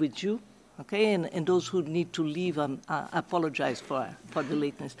okay with you. Okay, and those who need to leave, I apologize for the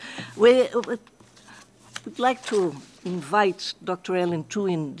lateness. We'd like to invite Dr. Ellen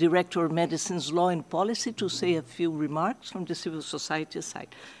Tuin, Director of Medicines Law and Policy, to say a few remarks from the civil society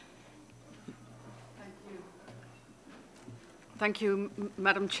side. Thank you,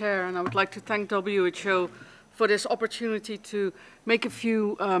 Madam Chair, and I would like to thank WHO for this opportunity to make a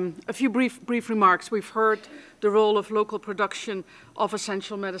few brief remarks. We've heard the role of local production of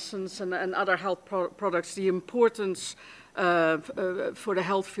essential medicines and other health products. The importance for the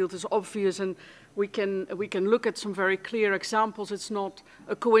health field is obvious, and we can look at some very clear examples. It's not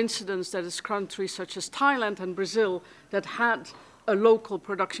a coincidence that it's countries such as Thailand and Brazil that had a local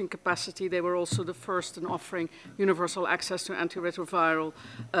production capacity. They were also the first in offering universal access to antiretroviral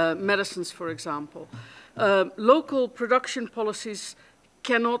medicines, for example. Local production policies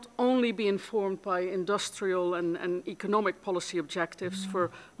cannot only be informed by industrial and economic policy objectives. For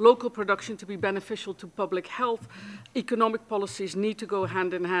local production to be beneficial to public health, economic policies need to go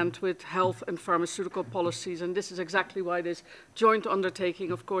hand in hand with health and pharmaceutical policies, and this is exactly why this joint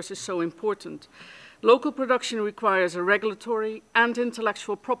undertaking, of course, is so important. Local production requires a regulatory and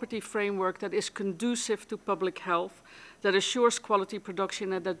intellectual property framework that is conducive to public health, that assures quality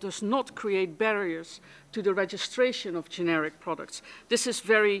production, and that does not create barriers to the registration of generic products. This is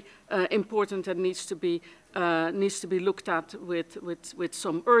very important and needs to be looked at with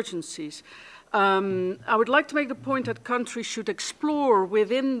some urgencies. I would like to make the point that countries should explore,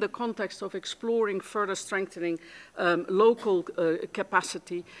 within the context of exploring further strengthening local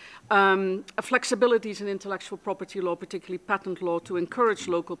capacity, flexibilities in intellectual property law, particularly patent law, to encourage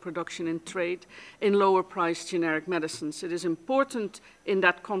local production and trade in lower-priced generic medicines. It is important in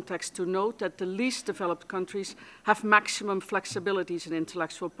that context to note that the least developed countries have maximum flexibilities in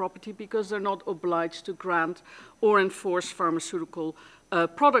intellectual property because they're not obliged to grant or enforce pharmaceutical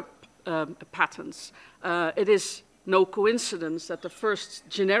product patents. It is no coincidence that the first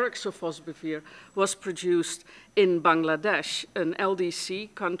generic sofosbuvir was produced in Bangladesh, an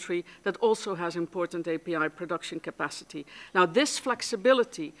LDC country that also has important API production capacity. Now, this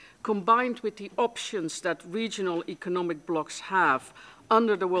flexibility, combined with the options that regional economic blocs have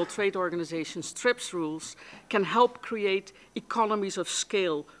under the World Trade Organization's TRIPS rules, can help create economies of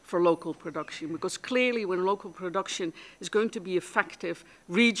scale for local production, because clearly when local production is going to be effective,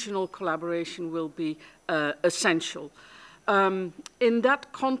 regional collaboration will be essential. In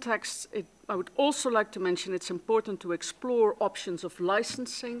that context, I would also like to mention it's important to explore options of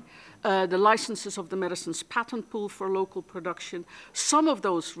licensing, the licenses of the medicines patent pool for local production. Some of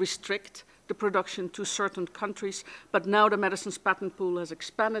those restrict the production to certain countries, but now the medicines patent pool has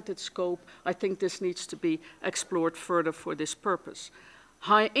expanded its scope. I think this needs to be explored further for this purpose.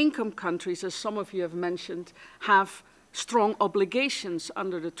 High-income countries, as some of you have mentioned, have strong obligations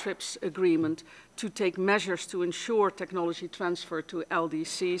under the TRIPS agreement to take measures to ensure technology transfer to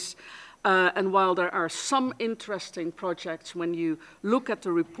LDCs. And while there are some interesting projects, when you look at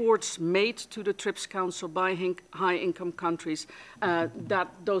the reports made to the TRIPS Council by high-income countries, that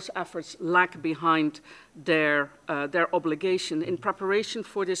those efforts lag behind their obligation. In preparation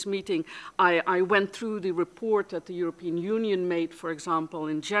for this meeting, I went through the report that the European Union made, for example,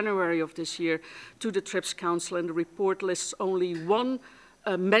 in January of this year to the TRIPS Council, and the report lists only one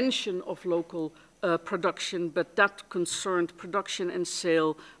mention of local production, but that concerned production and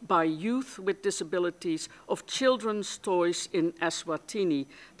sale by youth with disabilities of children's toys in Eswatini.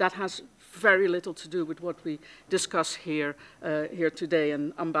 That has very little to do with what we discuss here today,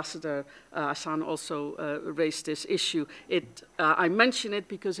 and Ambassador Hassan also raised this issue. I mention it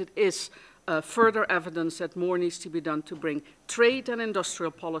because it is further evidence that more needs to be done to bring trade and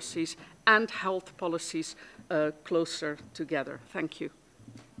industrial policies and health policies closer together. Thank you.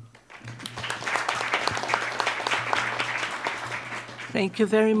 Thank you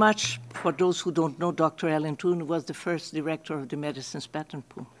very much. For those who don't know, Dr. Ellen Toon was the first director of the Medicines Patent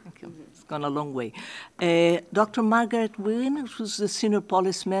Pool. Thank you. It's gone a long way. Dr. Margaret Wynne, who's the Senior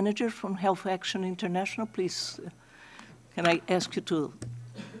Policy Manager from Health Action International, please, can I ask you to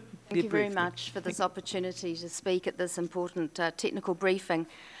Thank you very much for this opportunity to speak at this important technical briefing.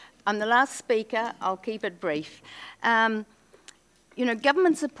 I'm the last speaker. I'll keep it brief. You know,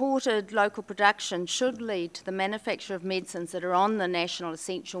 government-supported local production should lead to the manufacture of medicines that are on the National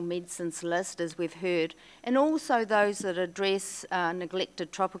Essential Medicines list, as we've heard, and also those that address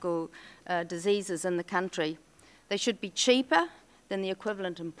neglected tropical diseases in the country. They should be cheaper than the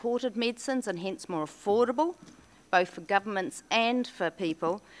equivalent imported medicines and hence more affordable, both for governments and for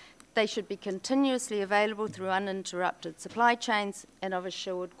people. They should be continuously available through uninterrupted supply chains and of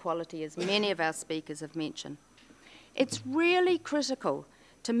assured quality, as many of our speakers have mentioned. It's really critical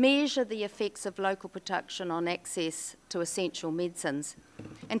to measure the effects of local production on access to essential medicines.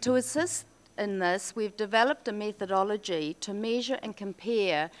 And to assist in this, we've developed a methodology to measure and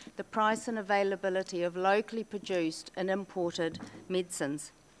compare the price and availability of locally produced and imported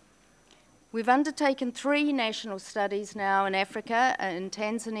medicines. We've undertaken 3 national studies now in Africa, in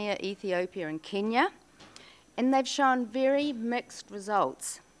Tanzania, Ethiopia, and Kenya, and they've shown very mixed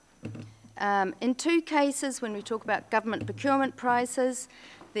results. In 2 cases, when we talk about government procurement prices,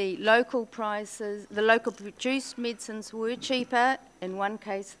 the local produced medicines were cheaper. In 1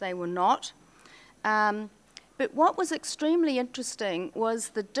 case, they were not. But what was extremely interesting was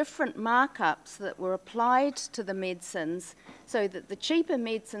the different markups that were applied to the medicines, so that the cheaper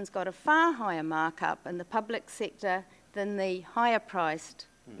medicines got a far higher markup in the public sector than the higher priced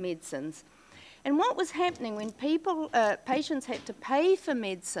medicines. And what was happening when patients had to pay for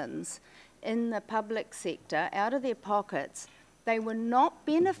medicines in the public sector out of their pockets, they were not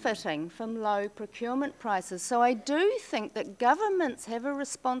benefiting from low procurement prices. So I do think that governments have a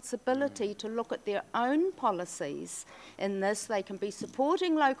responsibility to look at their own policies in this. They can be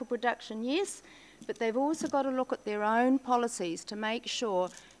supporting local production, yes, but they've also got to look at their own policies to make sure,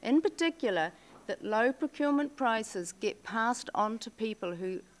 in particular, that low procurement prices get passed on to people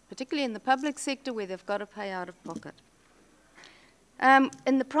who, particularly in the public sector, where they've got to pay out of pocket.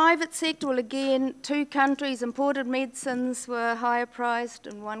 In the private sector, well, again, 2 countries, imported medicines were higher priced.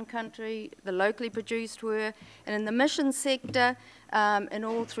 In 1 country, the locally produced were. And in the mission sector, in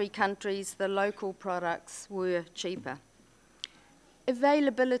all 3 countries, the local products were cheaper.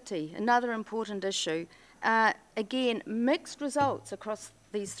 Availability, another important issue. Again, mixed results across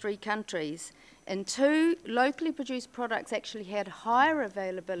these 3 countries. In 2, locally produced products actually had higher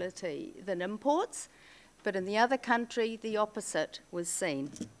availability than imports, but in the other country, the opposite was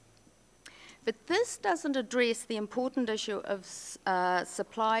seen. But this doesn't address the important issue of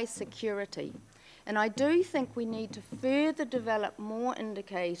supply security. And I do think we need to further develop more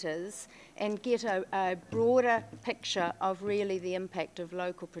indicators and get a broader picture of really the impact of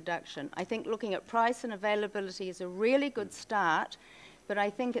local production. I think looking at price and availability is a really good start, but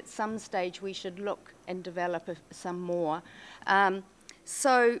I think at some stage we should look and develop some more.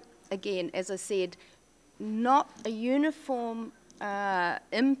 So again, as I said, not a uniform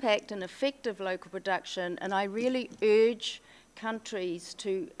impact and effect of local production, and I really urge countries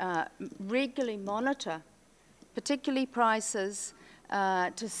to regularly monitor, particularly prices,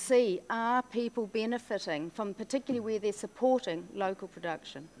 to see are people benefiting from particularly where they're supporting local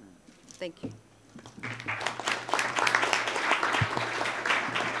production. Thank you.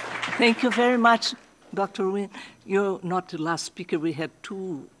 Thank you very much, Dr. Wynne. You're not the last speaker. We had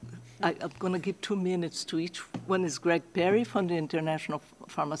 2. I'm going to give 2 minutes to each. One is Greg Perry from the International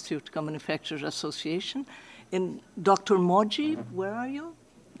Pharmaceutical Manufacturers Association, And Dr. Moji, where are you?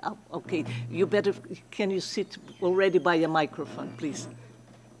 Oh, okay, you better, can you sit already by a microphone, please?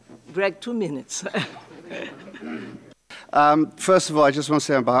 Greg, 2 minutes. First of all, I just want to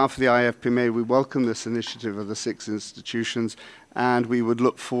say on behalf of the IFPMA, we welcome this initiative of the 6 institutions, and we would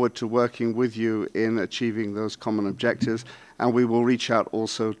look forward to working with you in achieving those common objectives. And we will reach out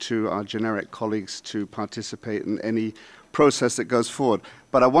also to our generic colleagues to participate in any process that goes forward.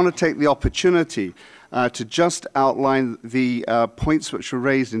 But I want to take the opportunity to just outline the points which were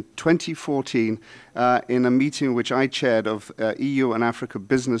raised in 2014 in a meeting which I chaired of EU and Africa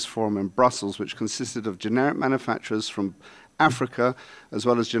Business Forum in Brussels, which consisted of generic manufacturers from Africa, as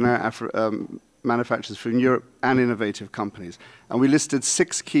well as generic manufacturers from Europe and innovative companies. And we listed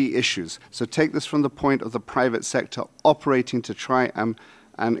 6 key issues. So take this from the point of the private sector operating to try and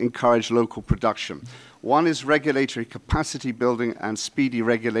encourage local production. One is regulatory capacity building and speedy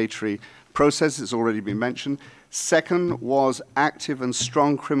regulatory process. It's already been mentioned. Second was active and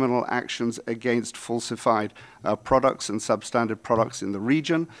strong criminal actions against falsified products and substandard products in the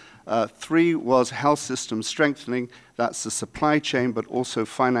region. 3 was health system strengthening. That's the supply chain, but also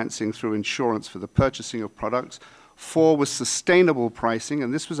financing through insurance for the purchasing of products. 4 was sustainable pricing,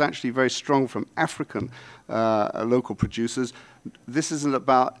 and this was actually very strong from African local producers. This is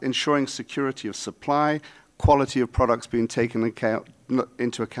about ensuring security of supply, quality of products being taken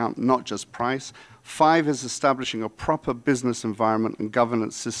into account, not just price. 5 is establishing a proper business environment and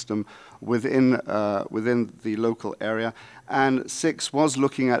governance system within the local area. And 6 was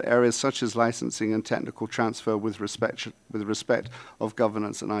looking at areas such as licensing and technical transfer with respect of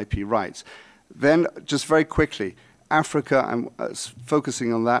governance and IP rights. Then, just very quickly, Africa, I'm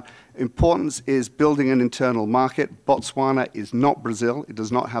focusing on that. Importance is building an internal market. Botswana is not Brazil. It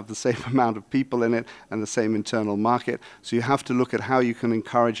does not have the same amount of people in it and the same internal market. So you have to look at how you can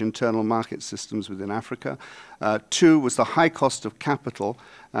encourage internal market systems within Africa. 2 was the high cost of capital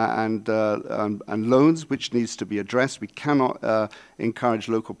and loans, which needs to be addressed. We cannot encourage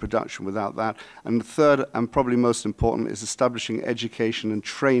local production without that. And the third, and probably most important, is establishing education and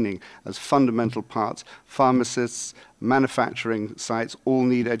training as fundamental parts. Pharmacists, manufacturing sites all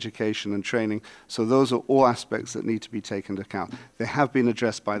need education and training. So those are all aspects that need to be taken into account. They have been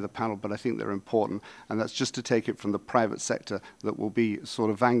addressed by the panel, but I think they're important. And that's just to take it from the private sector that will be sort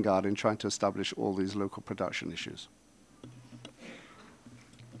of vanguard in trying to establish all these local production issues.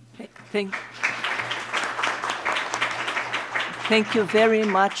 Thank you very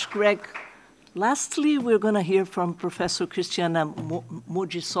much, Greg. Lastly, we're going to hear from Professor Christiana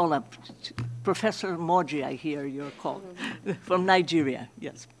Mojisola. Professor Moji, I hear you're called, from Nigeria.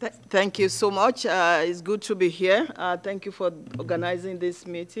 Yes. Thank you so much. It's good to be here. Thank you for organizing this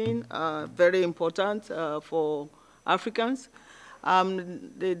meeting. Very important for Africans.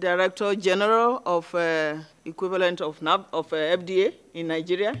 I'm the Director General of equivalent of FDA in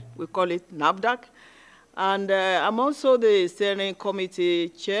Nigeria. We call it NAFDAC. And I'm also the steering committee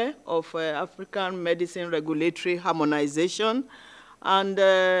chair of African Medicine Regulatory Harmonization. And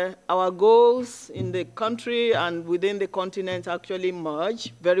our goals in the country and within the continent actually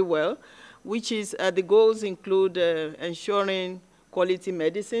merge very well, which is the goals include ensuring quality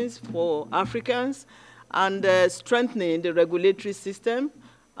medicines for Africans and strengthening the regulatory system,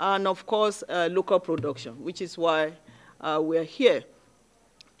 and of course, local production, which is why we're here.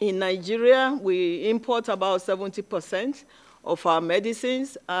 In Nigeria, we import about 70% of our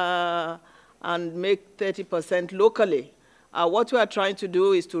medicines and make 30% locally. What we are trying to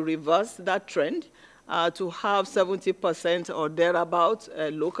do is to reverse that trend, to have 70% or thereabouts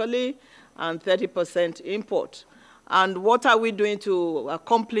locally and 30% import. And what are we doing to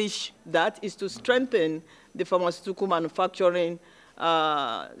accomplish that is to strengthen the pharmaceutical manufacturing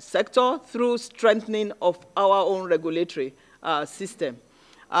sector through strengthening of our own regulatory system.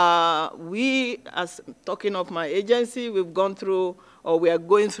 We, as talking of my agency, we've gone through, or we are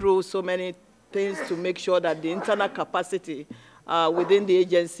going through so many things to make sure that the internal capacity within the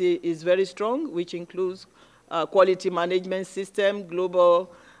agency is very strong, which includes quality management system, global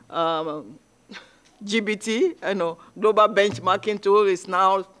GBT, global benchmarking tool is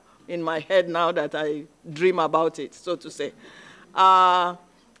now in my head now that I dream about it, so to say.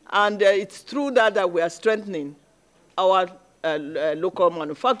 And it's through that we are strengthening our local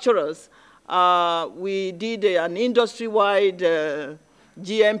manufacturers. We did an industry-wide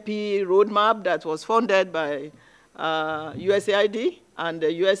GMP roadmap that was funded by USAID and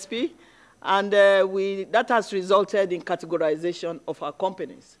USP, and that has resulted in categorization of our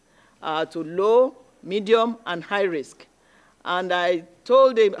companies to low, medium, and high risk. And I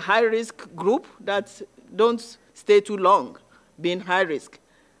told the high-risk group that don't stay too long being high risk.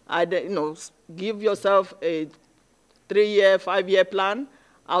 give yourself a 3-year, 5-year plan,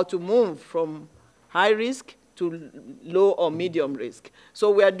 how to move from high risk to low or medium risk.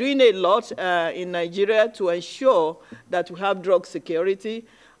 So we are doing a lot in Nigeria to ensure that we have drug security.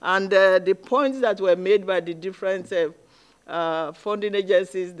 And the points that were made by the different funding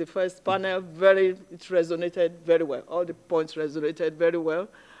agencies, the first panel, it resonated very well. All the points resonated very well.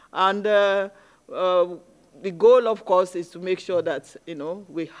 And the goal, of course, is to make sure that,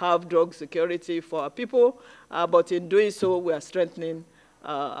 we have drug security for our people, but in doing so, we are strengthening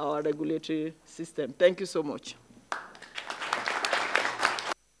our regulatory system. Thank you so much.